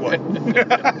wish you would.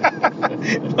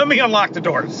 Let me unlock the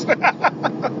doors.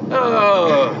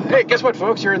 Oh, hey, guess what,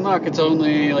 folks? You're in luck. It's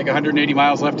only like 180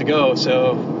 miles left to go,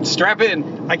 so strap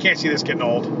in. I can't see this getting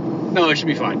old. No, it should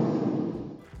be fine.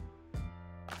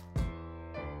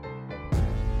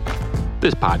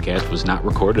 This podcast was not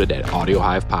recorded at Audio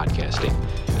Hive Podcasting.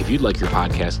 If you'd like your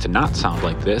podcast to not sound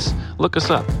like this, look us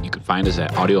up. You can find us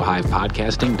at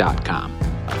audiohivepodcasting.com.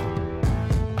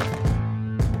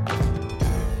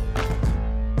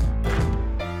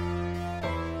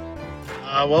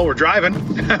 Well, we're driving.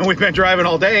 We've been driving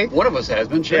all day. One of us has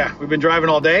been. Sure. Yeah, we've been driving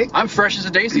all day. I'm fresh as a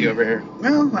daisy over here.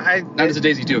 Well, Not as a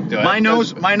Daisy Duke, though. my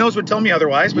nose would tell me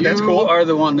otherwise, but that's cool. You are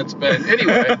the one that's been.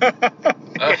 Anyway.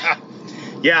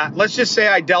 Yeah, let's just say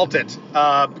I dealt it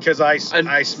because I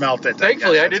smelt it.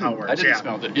 Thankfully, I guess that's how it didn't. works. I didn't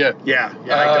smell it. Yeah. Yeah,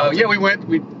 I dealt it. We went.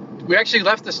 We actually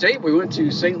left the state. We went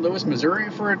to St. Louis, Missouri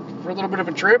for a little bit of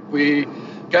a trip. We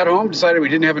got home, decided we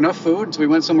didn't have enough food, so we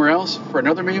went somewhere else for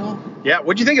another meal. Yeah,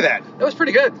 what'd you think of that? That was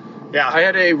pretty good. Yeah. I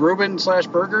had a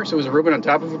Reuben/burger, so it was a Reuben on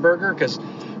top of a burger, because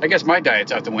I guess my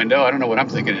diet's out the window. I don't know what I'm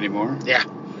thinking anymore. Yeah.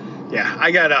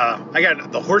 I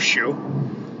got the horseshoe,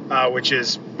 which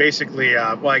is basically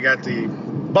I got the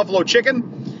buffalo chicken,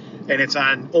 and it's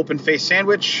on open face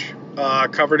sandwich,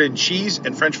 covered in cheese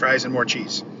and French fries and more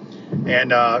cheese.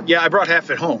 And I brought half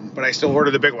at home, but I still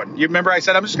ordered the big one. You remember I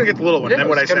said I'm just gonna get the little one. Yeah, and then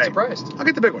what I I was kind say? of surprised. I'll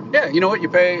get the big one. Yeah, you know what? You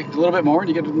pay a little bit more and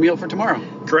you get a meal for tomorrow.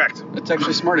 Correct. That's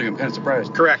actually smart of you. I'm kind of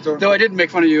surprised. Correct. Though I did make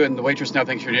fun of you, and the waitress now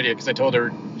thinks you're an idiot because I told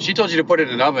her, she told you to put it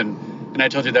in an oven, and I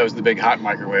told you that was the big hot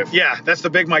microwave. Yeah, that's the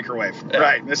big microwave. Yeah.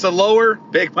 Right. It's the lower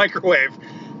big microwave.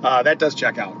 That does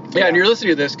check out. Yeah, and you're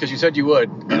listening to this because you said you would.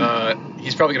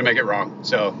 He's probably going to make it wrong.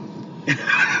 So,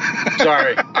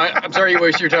 sorry. I'm sorry you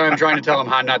wasted your time trying to tell him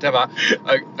how not to have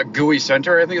a gooey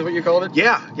center, I think is what you called it.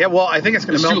 Yeah. Well, I think it's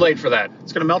going to It's melt. too late for that.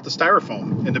 It's going to melt the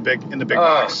styrofoam in the big Oh,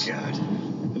 box. God.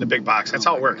 In the big box. That's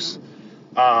how it works.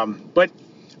 But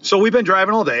so we've been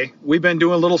driving all day. We've been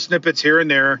doing little snippets here and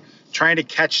there, trying to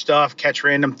catch stuff, catch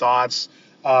random thoughts,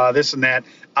 this and that.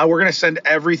 We're going to send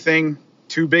everything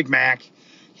to Big Mac.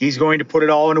 He's going to put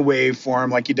it all in a wave form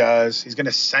like he does. He's going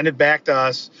to send it back to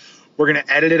us. We're going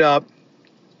to edit it up.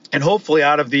 And hopefully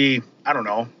out of the, I don't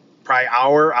know, probably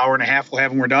hour and a half we'll have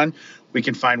when we're done, we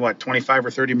can find, 25 or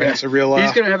 30 minutes of real...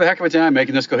 He's going to have a heck of a time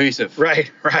making this cohesive.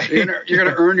 Right. You're going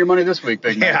to earn your money this week,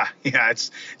 Big man. Yeah. It's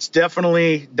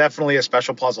definitely a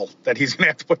special puzzle that he's going to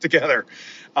have to put together.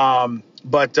 No,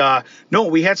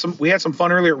 we had some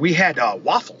fun earlier. We had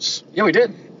waffles. Yeah, we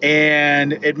did.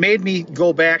 And it made me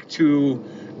go back to,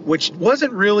 which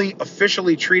wasn't really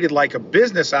officially treated like a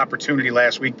business opportunity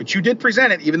last week, but you did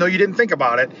present it, even though you didn't think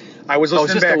about it. I was listening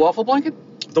is this back. the waffle blanket?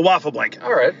 The waffle blanket.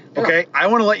 All right. Yeah. Okay. I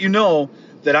want to let you know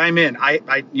that I'm in.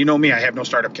 I you know me, I have no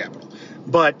startup capital,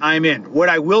 but I'm in. What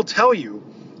I will tell you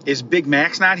is Big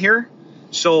Mac's not here.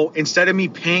 So instead of me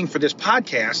paying for this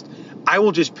podcast, I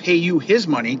will just pay you his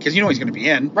money because you know he's going to be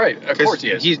in. Right. Of course he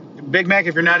is. Big Mac,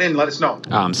 if you're not in, let us know.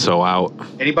 I'm so out.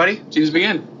 Anybody? Seems to be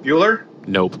in. Bueller?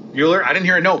 Nope. Bueller? I didn't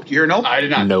hear a nope. Did you hear a nope? I did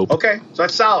not. Nope. Okay. So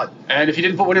that's solid. And if you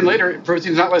didn't put one in later, it proves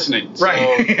he's not listening. So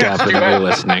Right. Definitely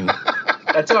listening.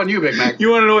 that's on you, Big Mac.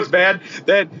 You want to know what's bad?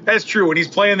 That's true. When he's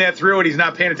playing that through and he's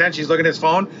not paying attention, he's looking at his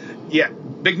phone. Yeah.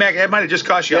 Big Mac, that might have just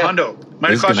cost you a hundo. Might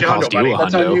have It's cost you a gonna hundo, cost you buddy. a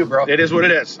That's on hundo. you, bro. It is what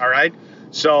it is. All right.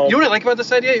 So You know what I like about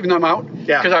this idea, even though I'm out?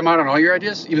 Yeah. Because I'm out on all your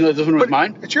ideas, even though this one was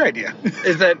mine, it's your idea.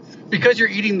 is that because you're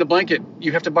eating the blanket,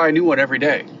 you have to buy a new one every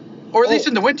day. Or at least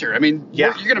in the winter. I mean, Yeah.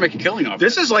 you're going to make a killing off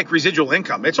This it. is like residual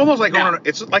income. It's almost like Now,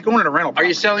 owning a rental. Are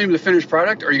you selling them the finished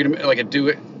product, or are you going to like a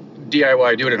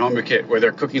DIY, do it at home kit, where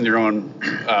they're cooking their own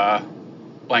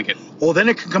blanket? Well, then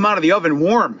it can come out of the oven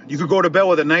warm. You could go to bed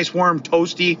with a nice, warm,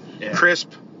 toasty,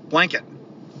 crisp blanket.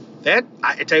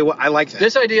 I tell you what, I like that.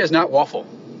 This idea is not waffle.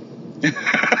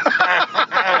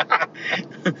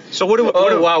 So what do we?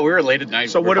 Wow, we're late at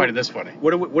night. So We're what do- finding this funny.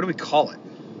 What do we call it?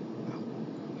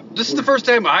 This is the first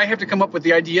time I have to come up with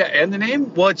the idea and the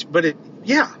name. Well, it's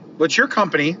your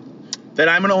company that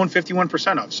I'm going to own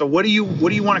 51% of. So what do you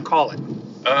want to call it?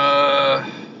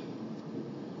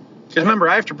 Because remember,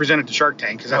 I have to present it to Shark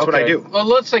Tank because that's what I do. Well,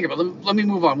 let's think about it. Let me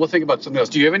move on. We'll think about something else.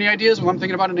 Do you have any ideas when I'm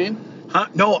thinking about a name? Huh?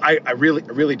 No, I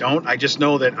really don't. I just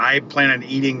know that I plan on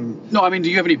eating. No, I mean, do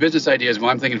you have any business ideas when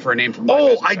I'm thinking for a name for my Oh,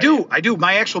 business I do.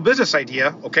 My actual business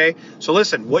idea. Okay. So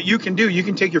listen, what you can do, you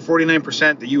can take your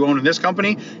 49% that you own in this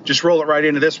company, just roll it right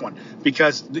into this one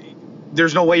because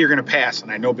there's no way you're going to pass. And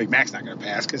I know Big Mac's not going to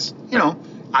pass because,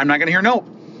 I'm not going to hear no.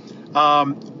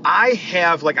 I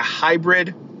have like a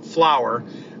hybrid flower.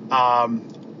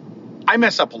 I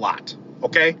mess up a lot.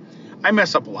 Okay. I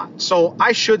mess up a lot. So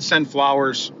I should send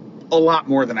flowers a lot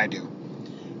more than I do.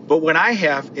 But what I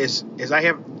have is I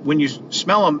have, when you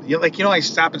smell them, I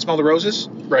stop and smell the roses.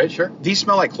 Right, sure. These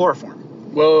smell like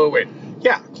chloroform. Whoa, wait.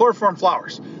 Yeah, chloroform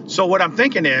flowers. So what I'm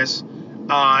thinking is,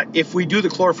 if we do the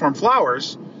chloroform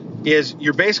flowers, is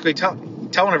you're basically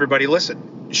telling everybody,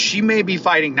 listen, she may be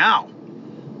fighting now,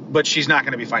 but she's not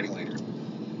going to be fighting later.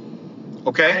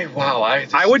 Okay?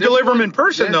 I would deliver them in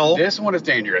person, though. This one is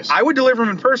dangerous. I would deliver them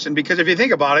in person because if you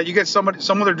think about it, you get some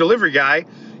other delivery guy,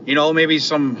 maybe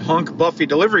some hunk Buffy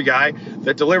delivery guy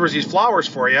that delivers these flowers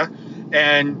for you,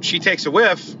 and she takes a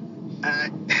whiff.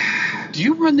 Do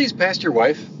you run these past your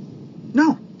wife?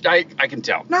 No. I can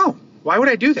tell. No. Why would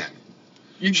I do that?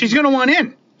 She's going to want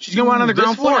in. She's going to want on the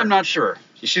ground floor. I'm not sure.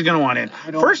 She's going to want in.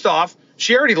 First off,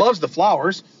 she already loves the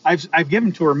flowers. I've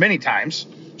given to her many times.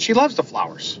 She loves the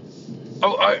flowers.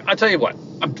 Oh, I'll tell you what.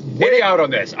 I'm way out on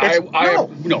this.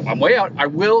 No, I'm way out. I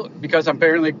will, because I'm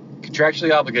apparently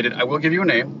contractually obligated, I will give you a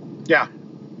name. Yeah.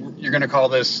 You're going to call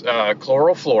this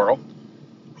Chloral Floral.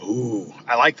 Ooh,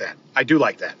 I like that. I do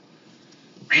like that.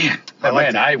 Man,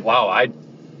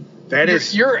 that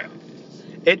is...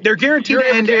 They're guaranteed to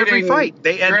end every fight.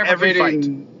 They end every fight.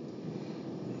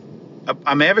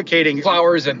 I'm advocating...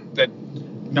 Flowers that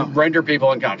render people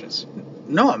unconscious.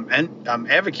 No, I'm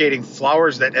advocating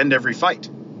flowers that end every fight.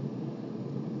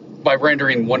 by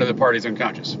rendering one of the parties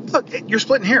unconscious. Look, you're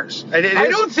splitting hairs. I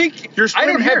don't think you're I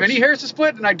splitting don't have hairs. any hairs to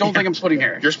split, and I don't think I'm splitting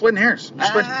hairs. You're splitting hairs.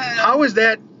 How is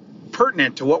that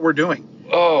pertinent to what we're doing?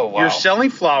 Oh, wow. You're selling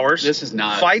flowers. This is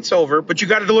not. Fight's over, but you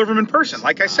got to deliver them in person,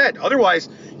 like I said. Otherwise,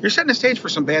 you're setting the stage for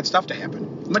some bad stuff to happen.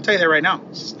 I'm going to tell you that right now.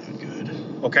 This is not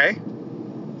good. Okay?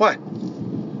 What?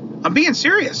 I'm being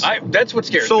serious. That's what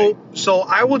scares me. So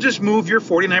I will just move your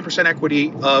 49%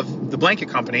 equity of the blanket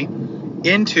company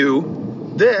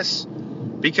into this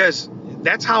because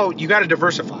that's how you got to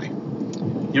diversify.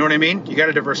 You know what I mean? You got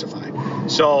to diversify.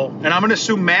 So, and I'm going to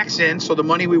assume Mac's in, so the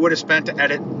money we would have spent to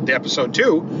edit the episode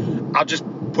 2, I'll just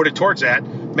put it towards that.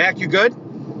 Mac, you good?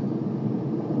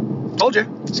 Told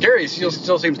you. Scary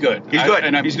still seems good. He's good.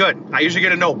 He's good. I usually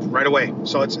get a nope right away.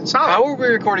 So it's solid. How are we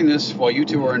recording this while you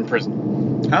two are in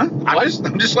prison? Huh?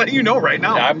 I'm just letting you know right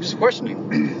now. I'm just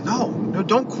questioning. No,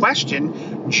 don't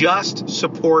question. Just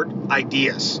support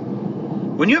ideas.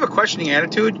 When you have a questioning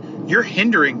attitude, you're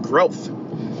hindering growth.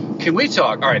 Can we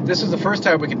talk? All right, this is the first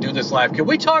time we can do this live. Can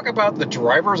we talk about the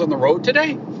drivers on the road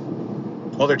today?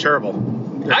 Well, they're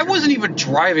terrible. I wasn't even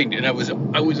driving, and I was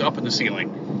up in the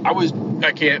ceiling.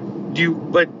 I can't.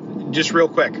 But just real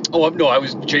quick. Oh no, I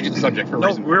was changing the subject for a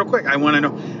reason. Real quick. I want to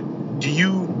know. Do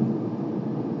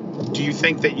you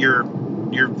think that you're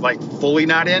like fully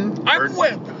not in?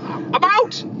 I'm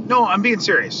out. No, I'm being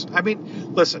serious. I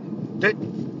mean, listen.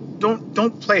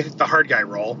 Don't play the hard guy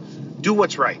role. Do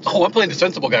what's right. Oh, I'm playing the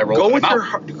sensible guy role. Go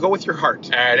with your heart.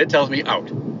 And it tells me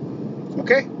out.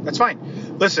 Okay, that's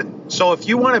fine. Listen, so if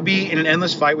you want to be in an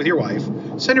endless fight with your wife,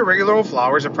 send her regular old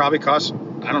flowers that probably cost,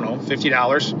 I don't know,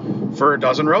 $50 for a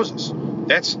dozen roses.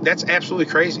 That's absolutely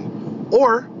crazy.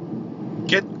 Or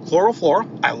get Floral Floral.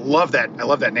 I love that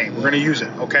name. We're going to use it,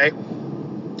 okay?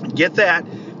 Get that.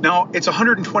 Now, it's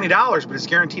 $120, but it's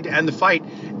guaranteed to end the fight.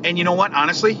 And you know what?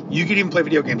 Honestly, you could even play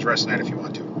video games the rest of the night if you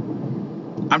want to.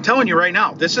 I'm telling you right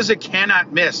now, this is a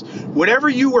cannot miss. Whatever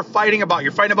you were fighting about,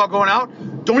 you're fighting about going out,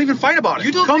 don't even fight about it.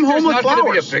 You don't Come think home there's with not flowers.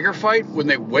 going to be a bigger fight when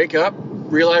they wake up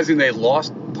realizing they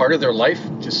lost part of their life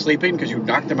just sleeping because you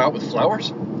knocked them out with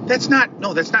flowers? That's not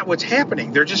what's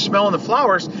happening. They're just smelling the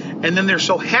flowers, and then they're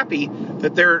so happy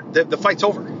that the fight's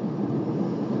over.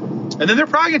 And then they're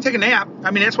probably going to take a nap.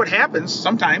 I mean, that's what happens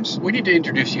sometimes. We need to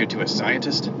introduce you to a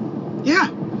scientist. Yeah.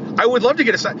 I would love to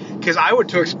get because I would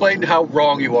to explain how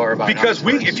wrong you are about because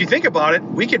if you think about it,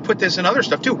 we could put this in other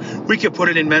stuff too. We could put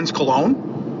it in men's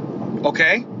cologne.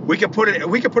 Okay, we could put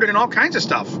it in all kinds of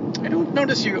stuff. I don't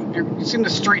notice you seem the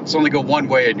streets only go one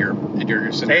way in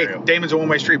your scenario. Hey, Damon's a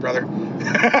one-way street, brother.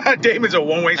 Damon's a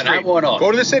one-way street. And I want off. Go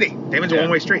to the city. Damon's a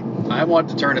one-way street. I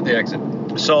want to turn at the exit.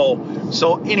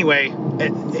 So anyway,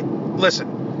 listen,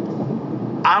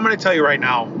 I'm going to tell you right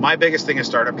now, my biggest thing is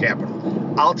startup capital.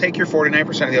 I'll take your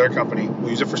 49% of the other company. We'll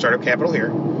use it for startup capital here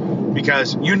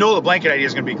because you know the blanket idea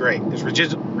is going to be great. There's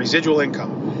residual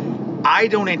income. I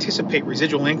don't anticipate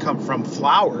residual income from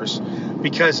flowers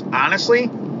because honestly,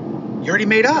 you already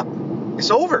made up.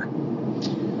 It's over.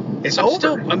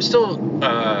 I'm still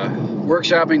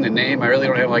workshopping the name. I really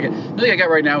don't have like it. The only thing I got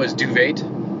right now is duvet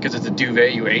because it's a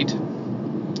duvet you ate.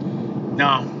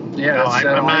 No. Yeah, no,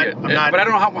 I'm not. But I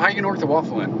don't know how you can work the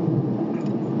waffle in.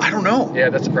 I don't know.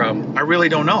 Yeah, that's the problem. I really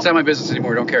don't know. It's not my business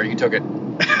anymore. Don't care. You took it.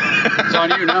 It's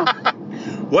on you now.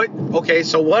 What? Okay,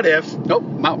 so what if? Nope,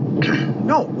 I'm out.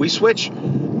 No, we switch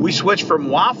from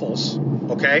waffles.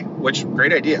 Okay, which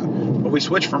great idea. But we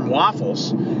switch from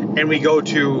waffles and we go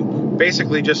to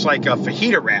basically just like a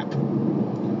fajita wrap,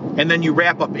 and then you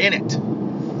wrap up in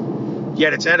it.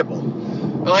 Yet it's edible.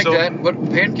 I like that. But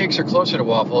pancakes are closer to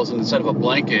waffles, and instead of a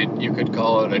blanket, you could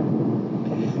call it a.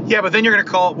 Yeah, but then you're going to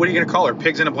call, what are you going to call her?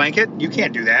 Pigs in a blanket? You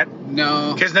can't do that.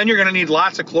 No. Because then you're going to need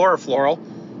lots of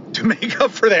chlorofloral to make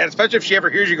up for that, especially if she ever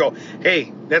hears you go,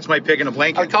 hey, that's my pig in a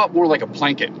blanket. I'd call it more like a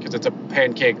planket, because it's a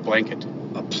pancake blanket.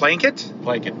 A blanket?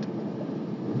 Blanket.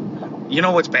 You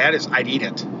know what's bad is I'd eat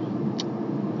it.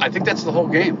 I think that's the whole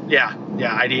game. Yeah,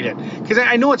 I'd eat it. Because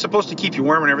I know it's supposed to keep you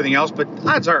warm and everything else, but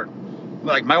odds are,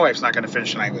 like, my wife's not going to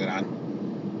finish the night with it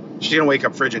on. She's going to wake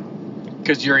up frigid.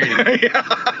 Because you're eating. Yeah,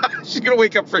 she's going to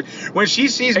wake up frigid. When she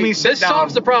sees me sit this down. This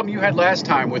solves the problem you had last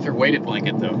time with her weighted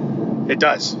blanket, though. It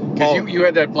does. Because you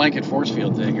had that blanket force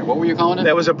field thing. Or what were you calling it?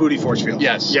 That was a booty force field.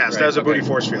 Yes. Yes, right, that was a booty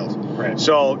force field. Right.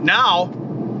 So now,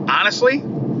 honestly,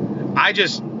 I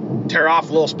just tear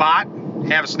off a little spot,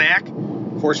 have a snack,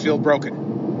 force field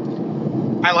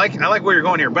broken. I like where you're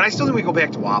going here, but I still think we go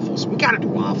back to waffles. We got to do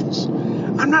waffles.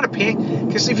 I'm not a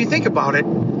because if you think about it,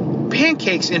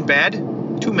 pancakes in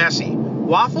bed, too messy.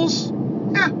 Waffles,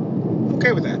 yeah,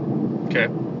 okay with that. Okay.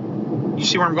 You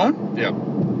see where I'm going? Yeah.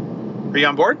 Are you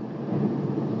on board?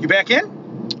 You back in?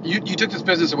 You took this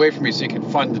business away from me so you could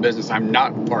fund the business I'm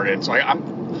not part in. So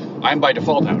I'm by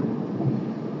default out.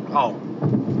 Oh,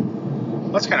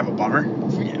 that's kind of a bummer.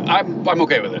 I'm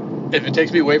okay with it. If it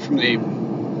takes me away from the...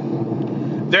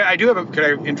 There, I do have a... Could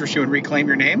I interest you in Reclaim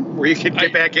Your Name, where you could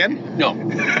get back in? No.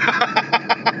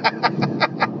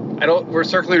 I don't... We're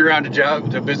circling around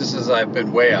to businesses I've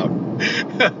been way out.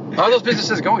 How are those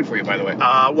businesses going for you, by the way?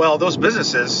 Well, those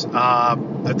businesses,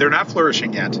 they're not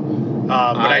flourishing yet.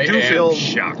 But I do feel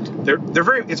shocked. They're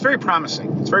very. It's very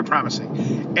promising. It's very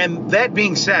promising. And that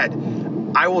being said,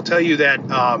 I will tell you that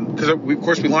because of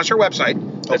course we launched our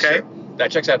website. Okay,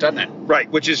 that checks out.net.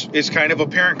 Right, which is kind of a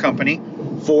parent company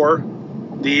for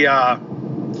the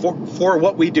for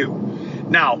what we do.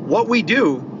 Now, what we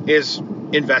do is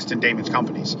invest in Damon's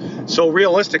companies. So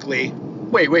realistically,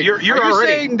 wait, you're are you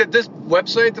already saying that this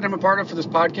website that I'm a part of for this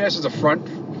podcast is a front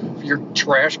for your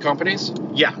trash companies?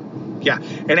 Yeah. Yeah,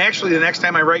 and actually, the next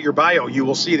time I write your bio, you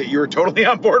will see that you're totally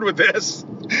on board with this.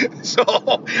 So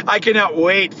I cannot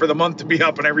wait for the month to be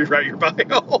up and I rewrite your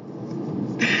bio.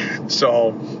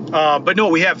 So, but no,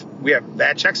 we have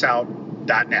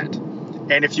thatchecksout.net,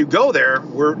 and if you go there,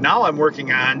 I'm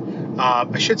working on.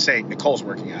 I should say Nicole's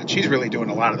working on. She's really doing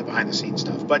a lot of the behind the scenes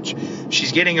stuff, but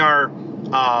she's getting our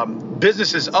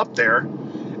businesses up there.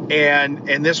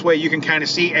 And this way you can kind of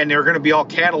see, and they're going to be all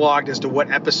cataloged as to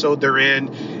what episode they're in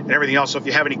and everything else. So if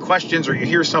you have any questions or you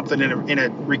hear something in a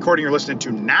recording you're listening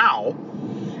to now,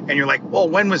 and you're like, well,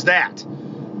 when was that?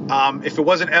 If it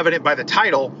wasn't evident by the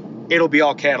title, it'll be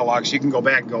all cataloged. So you can go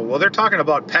back and go, well, they're talking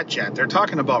about PetJet. They're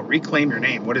talking about Reclaim Your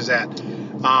Name. What is that?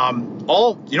 You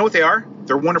know what they are?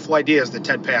 They're wonderful ideas that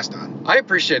Ted passed on. I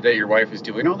appreciate that your wife is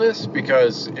doing all this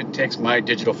because it takes my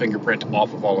digital fingerprint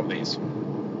off of all of these.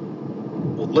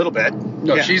 A little bit.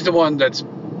 No, yeah. She's the one that's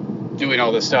doing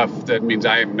all this stuff. That means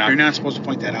I am not. You're not supposed to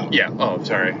point that out. Yeah. Oh,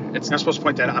 sorry. It's not supposed to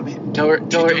point that out. I mean, tell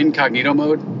her incognito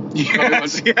mode.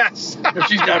 Yes. Yes. If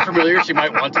she's not familiar, she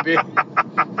might want to be.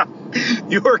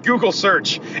 Your Google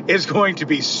search is going to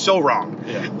be so wrong.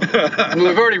 Yeah. Well,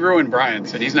 we've already ruined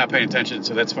Brian's, and he's not paying attention,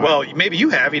 so that's fine. Well, maybe you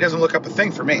have. He doesn't look up a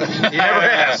thing for me. He never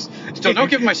has. Still, don't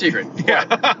give him my secret. Yeah.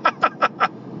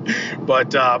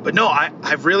 But no,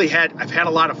 I've had a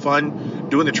lot of fun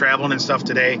doing the traveling and stuff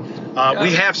today.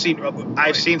 I've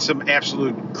seen some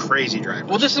absolute crazy drivers.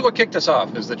 Well, this is what kicked us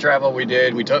off, is the travel we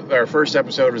did. We took, our first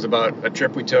episode was about a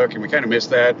trip we took, and we kind of missed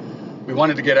that. We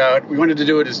wanted to get out. We wanted to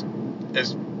do it as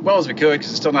well as we could, because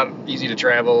it's still not easy to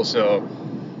travel. So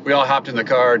we all hopped in the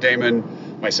car,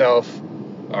 Damon, myself,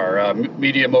 our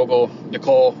media mogul,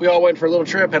 Nicole. We all went for a little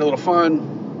trip, had a little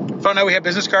fun. Found out we had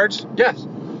business cards? Yes.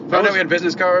 Found out we had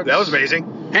business cards. That was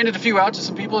amazing. Handed a few out to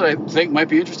some people that I think might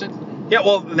be interested. Yeah,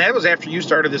 well, that was after you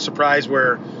started the surprise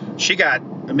where she got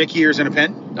a Mickey ears and a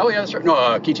pin. Oh, yeah, that's right. No,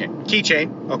 keychain.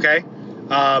 Keychain, okay.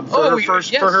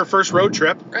 For her first road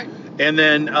trip. Right. And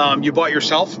then you bought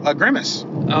yourself a Grimace.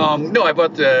 No, I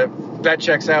bought the That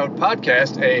Checks Out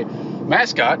podcast, a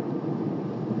mascot.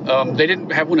 They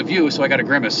didn't have one of you, so I got a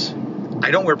Grimace.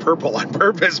 I don't wear purple on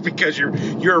purpose because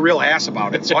you're a real ass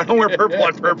about it, so I don't wear purple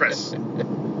on purpose.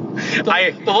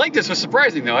 The likeness was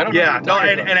surprising, though. I don't know. Yeah, no,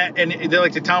 and they're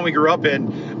like the town we grew up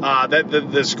in.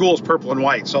 The school is purple and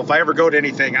white. So if I ever go to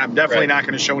anything, I'm definitely not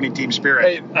going to show any team spirit.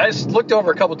 Hey, I just looked over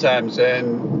a couple times,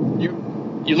 and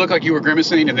you look like you were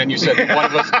grimacing, and then you said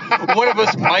one of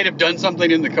us might have done something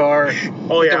in the car.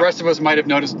 Oh yeah. The rest of us might have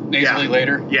noticed nasally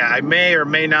later. Yeah, I may or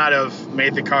may not have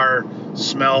made the car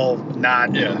smell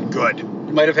not good.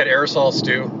 You might have had aerosol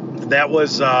stew. That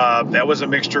was a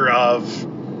mixture of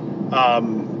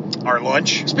our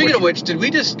lunch. Speaking of which, did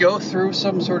we just go through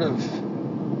some sort of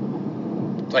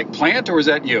like plant, or was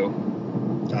that you?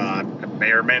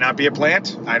 May or may not be a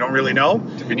plant. I don't really know.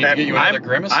 Do we need to get you another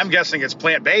Grimace? I'm guessing it's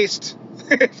plant-based,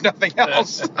 if nothing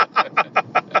else.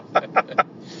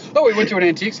 Oh, we went to an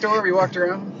antique store. We walked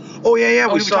around. Oh yeah.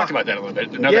 We talked about that a little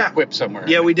bit. Another whip somewhere.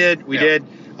 Yeah, we did. We did.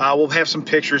 We'll have some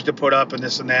pictures to put up and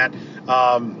this and that.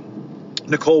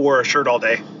 Nicole wore a shirt all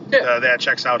day. Yeah. That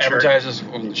checks out shirt. Advertises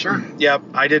on the shirt. Yep.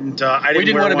 I didn't We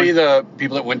didn't want to be the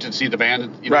people that went to see the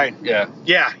band. You know? Right. Yeah.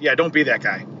 Yeah. Don't be that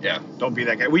guy. Yeah. Don't be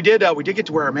that guy. We did get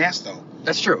to wear a mask though.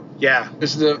 That's true. Yeah.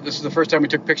 This is the first time we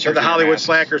took pictures. The Hollywood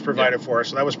Slackers provided for us,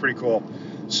 so that was pretty cool.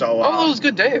 So. It was a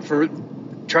good day for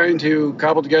trying to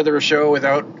cobble together a show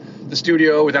without the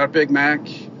studio, without Big Mac.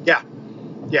 Yeah.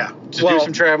 Yeah. To do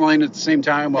some traveling at the same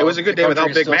time. It was a good day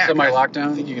without Big Mac.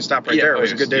 Semi-lockdown. I think you can stop right there. It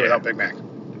was a good day without Big Mac.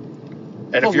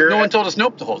 And if no one told us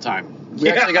nope the whole time. We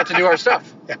actually got to do our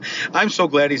stuff. Yeah. I'm so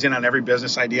glad he's in on every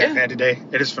business idea I've had today.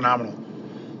 It is phenomenal.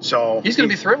 So he's going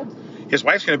to be thrilled. His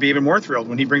wife's going to be even more thrilled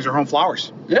when he brings her home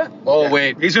flowers. Yeah. Oh,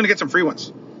 wait. He's going to get some free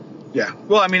ones. Yeah.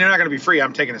 Well, I mean, they're not going to be free.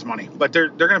 I'm taking his money, but they're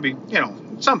going to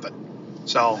be, something.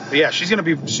 So, but yeah, she's going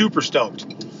to be super stoked.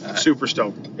 Super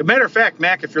stoked. As a matter of fact,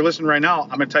 Mac, if you're listening right now,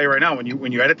 I'm going to tell you right now,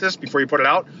 when you edit this, before you put it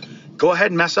out, go ahead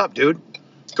and mess up, dude.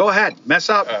 Go ahead, mess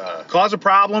up, cause a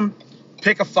problem,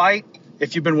 pick a fight.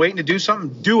 If you've been waiting to do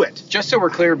something, do it. Just so we're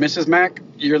clear, Mrs. Mack,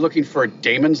 you're looking for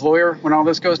Damon's lawyer when all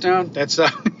this goes down? That's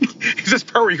is this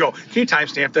part where you go, can you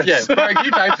timestamp this? Yeah, sorry, can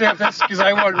you timestamp this? Because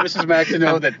I want Mrs. Mack to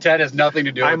know that Ted has nothing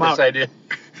to do with this idea.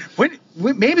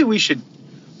 Maybe we should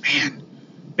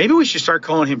start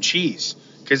calling him Cheese,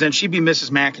 because then she'd be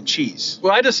Mrs. Mac and Cheese.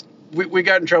 Well, we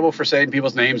got in trouble for saying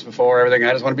people's names before, everything.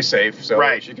 I just want to be safe, so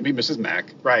right. She can be Mrs.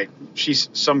 Mack. Right. She's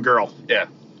some girl. Yeah.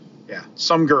 Yeah,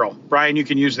 some girl. Brian, you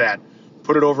can use that.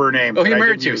 Put it over her name. Oh, he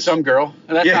married you, some girl.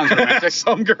 That sounds romantic.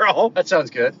 Some girl. That sounds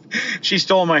good. She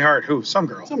stole my heart. Who? Some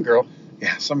girl. Some girl.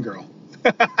 Yeah, some girl.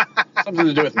 Something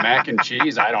to do with mac and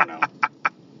cheese. I don't know.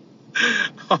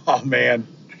 Oh, man.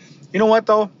 You know what,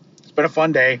 though? It's been a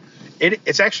fun day.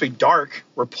 It's actually dark.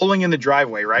 We're pulling in the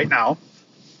driveway right now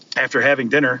after having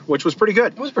dinner, which was pretty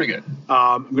good. It was pretty good.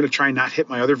 I'm going to try and not hit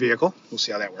my other vehicle. We'll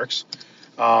see how that works.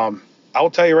 I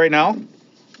will tell you right now,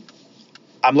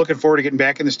 I'm looking forward to getting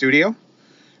back in the studio,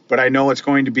 but I know it's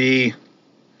going to be...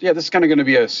 Yeah, this is kind of going to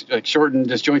be a short and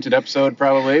disjointed episode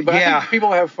probably, but I think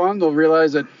people have fun. They'll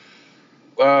realize that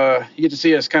you get to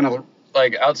see us kind of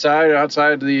like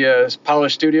outside the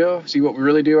polished studio, see what we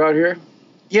really do out here.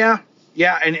 Yeah,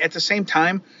 and at the same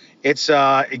time,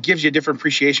 it gives you a different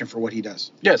appreciation for what he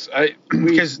does. Yes,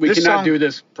 we cannot do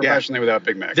this professionally without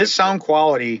Big Mac. This sound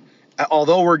quality,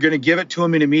 although we're going to give it to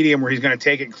him in a medium where he's going to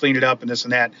take it and clean it up and this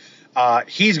and that,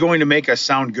 he's going to make us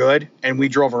sound good. And we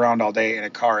drove around all day in a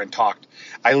car and talked.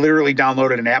 I literally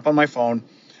downloaded an app on my phone,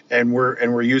 and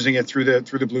we're using it through the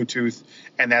Bluetooth,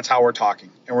 and that's how we're talking.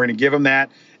 And we're going to give him that.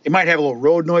 It might have a little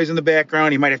road noise in the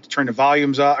background. You might have to turn the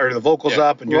volumes up or the vocals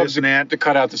up and do this and that. To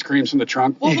cut out the screams from the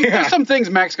trunk. Well, there's some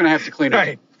things Mac's going to have to clean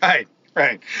up. Right.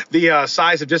 The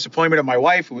size of disappointment of my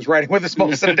wife, who was riding with us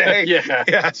most of the day. Yeah.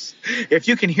 Yes. If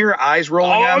you can hear eyes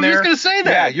rolling on there. I was just going to say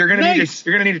that. Yeah, you're going to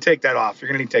need to take that off.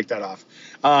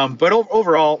 But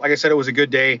overall, like I said, it was a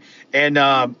good day. And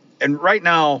right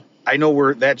now, I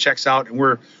know that checks out, and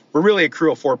we're really a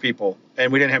crew of 4 people,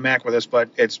 and we didn't have Mac with us, but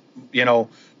it's,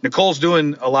 Nicole's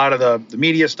doing a lot of the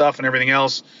media stuff and everything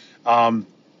else. I,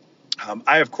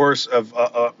 of course, of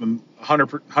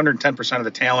 110% of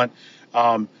the talent.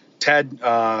 Ted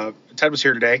was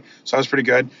here today, so that was pretty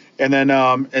good. And then,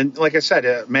 and like I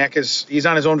said, Mac he's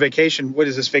on his own vacation. What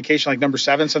is this vacation, like number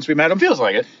 7 since we met him? Feels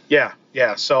like it. Yeah.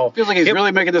 So feels like he's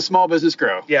really making the small business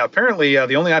grow. Yeah. Apparently,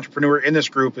 the only entrepreneur in this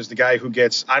group is the guy who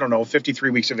gets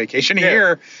 53 weeks of vacation a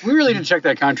year. We really did check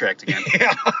that contract again.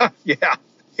 Yeah.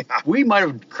 We might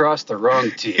have crossed the wrong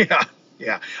T.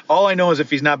 Yeah. All I know is if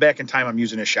he's not back in time, I'm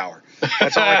using his shower.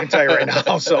 That's all I can tell you right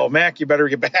now. So, Mac, you better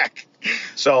get back.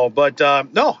 So, but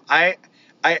no, I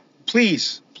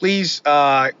please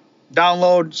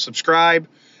download, subscribe.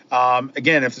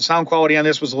 Again, if the sound quality on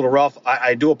this was a little rough,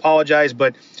 I do apologize,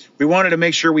 but we wanted to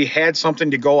make sure we had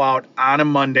something to go out on a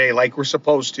Monday like we're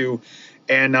supposed to,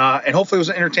 and hopefully it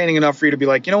was entertaining enough for you to be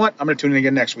like, you know what, I'm going to tune in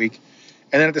again next week.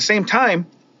 And then at the same time,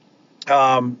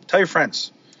 tell your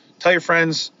friends. Go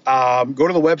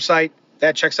to the website,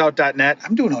 thatchecksout.net.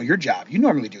 I'm doing all your job. You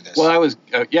normally do this. Well,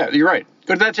 you're right.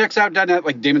 Go to thatchecksout.net.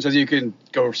 Like Damon says, you can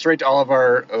go straight to all of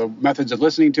our methods of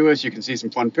listening to us. You can see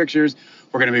some fun pictures.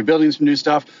 We're going to be building some new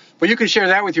stuff. But you can share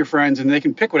that with your friends, and they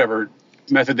can pick whatever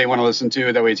method they want to listen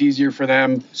to. That way it's easier for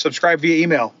them. Subscribe via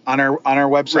email on our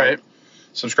website. Right.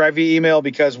 Subscribe via email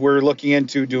because we're looking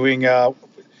into doing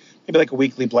maybe like a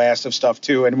weekly blast of stuff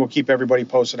too, and we'll keep everybody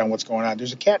posted on what's going on.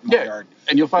 There's a cat in my yard.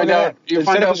 And you'll find out.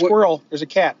 Instead of a squirrel, there's a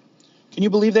cat. Can you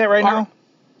believe that right now?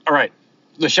 All right.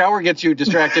 The shower gets you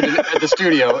distracted at the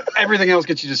studio. Everything else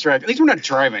gets you distracted. At least we're not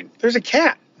driving. There's a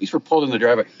cat. At least we're pulled in the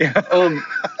driveway. Yeah.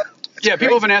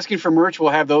 People have been asking for merch. We'll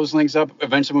have those links up.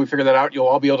 Eventually, when we figure that out, you'll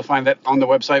all be able to find that on the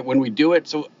website when we do it.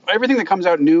 So everything that comes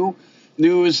out new,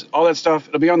 news, all that stuff,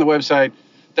 it'll be on the website.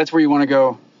 That's where you want to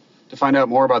go to find out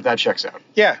more about That Checks Out.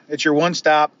 Yeah, it's your one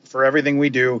stop for everything we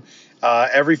do.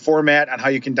 Every format on how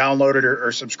you can download it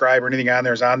or subscribe or anything on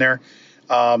there is on there.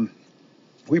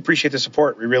 We appreciate the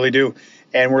support. We really do.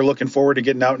 And we're looking forward to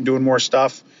getting out and doing more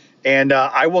stuff. And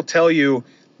I will tell you,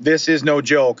 this is no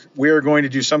joke. We are going to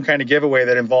do some kind of giveaway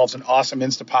that involves an awesome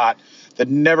Instapot that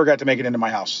never got to make it into my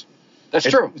house. That's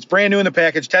true. It's brand new in the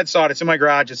package. Ted saw it. It's in my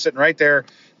garage. It's sitting right there.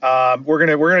 We're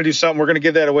gonna do something. We're gonna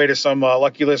give that away to some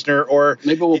lucky listener, or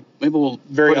maybe we'll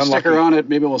put a sticker on it.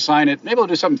 Maybe we'll sign it. Maybe we'll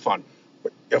do something fun.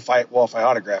 If I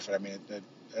autograph it, I mean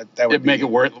that would make it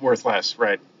worth less,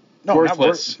 right? No,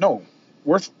 worthless.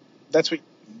 Worth. That's what.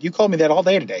 You called me that all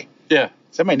day today. Yeah.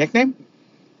 Is that my nickname?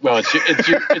 Well,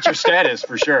 it's your status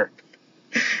for sure.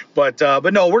 But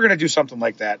no, we're gonna do something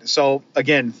like that. So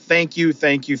again, thank you.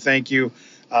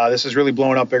 This is really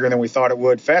blowing up bigger than we thought it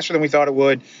would, faster than we thought it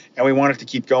would, and we want it to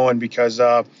keep going because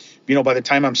by the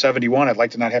time I'm 71, I'd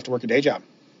like to not have to work a day job.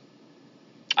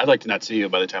 I'd like to not see you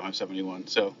by the time I'm 71.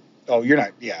 So. Oh, you're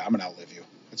not. Yeah, I'm gonna outlive you.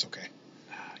 It's okay.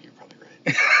 You're probably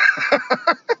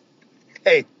right.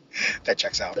 Hey, that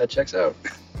checks out. That checks out.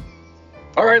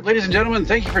 All right, ladies and gentlemen,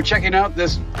 thank you for checking out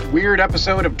this weird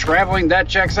episode of Traveling That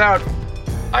Checks Out.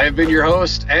 I have been your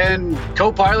host and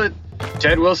co-pilot,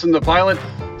 Ted Wilson, the pilot,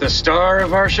 the star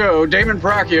of our show, Damon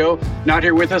Bracchio, not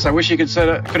here with us. I wish he could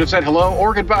have said hello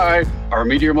or goodbye. Our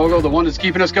meteor mogul, the one that's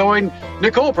keeping us going,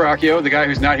 Nicole Bracchio, the guy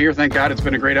who's not here. Thank God, it's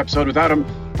been a great episode without him.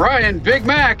 Brian, Big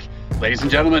Mac. Ladies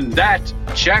and gentlemen, that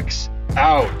checks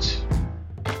out.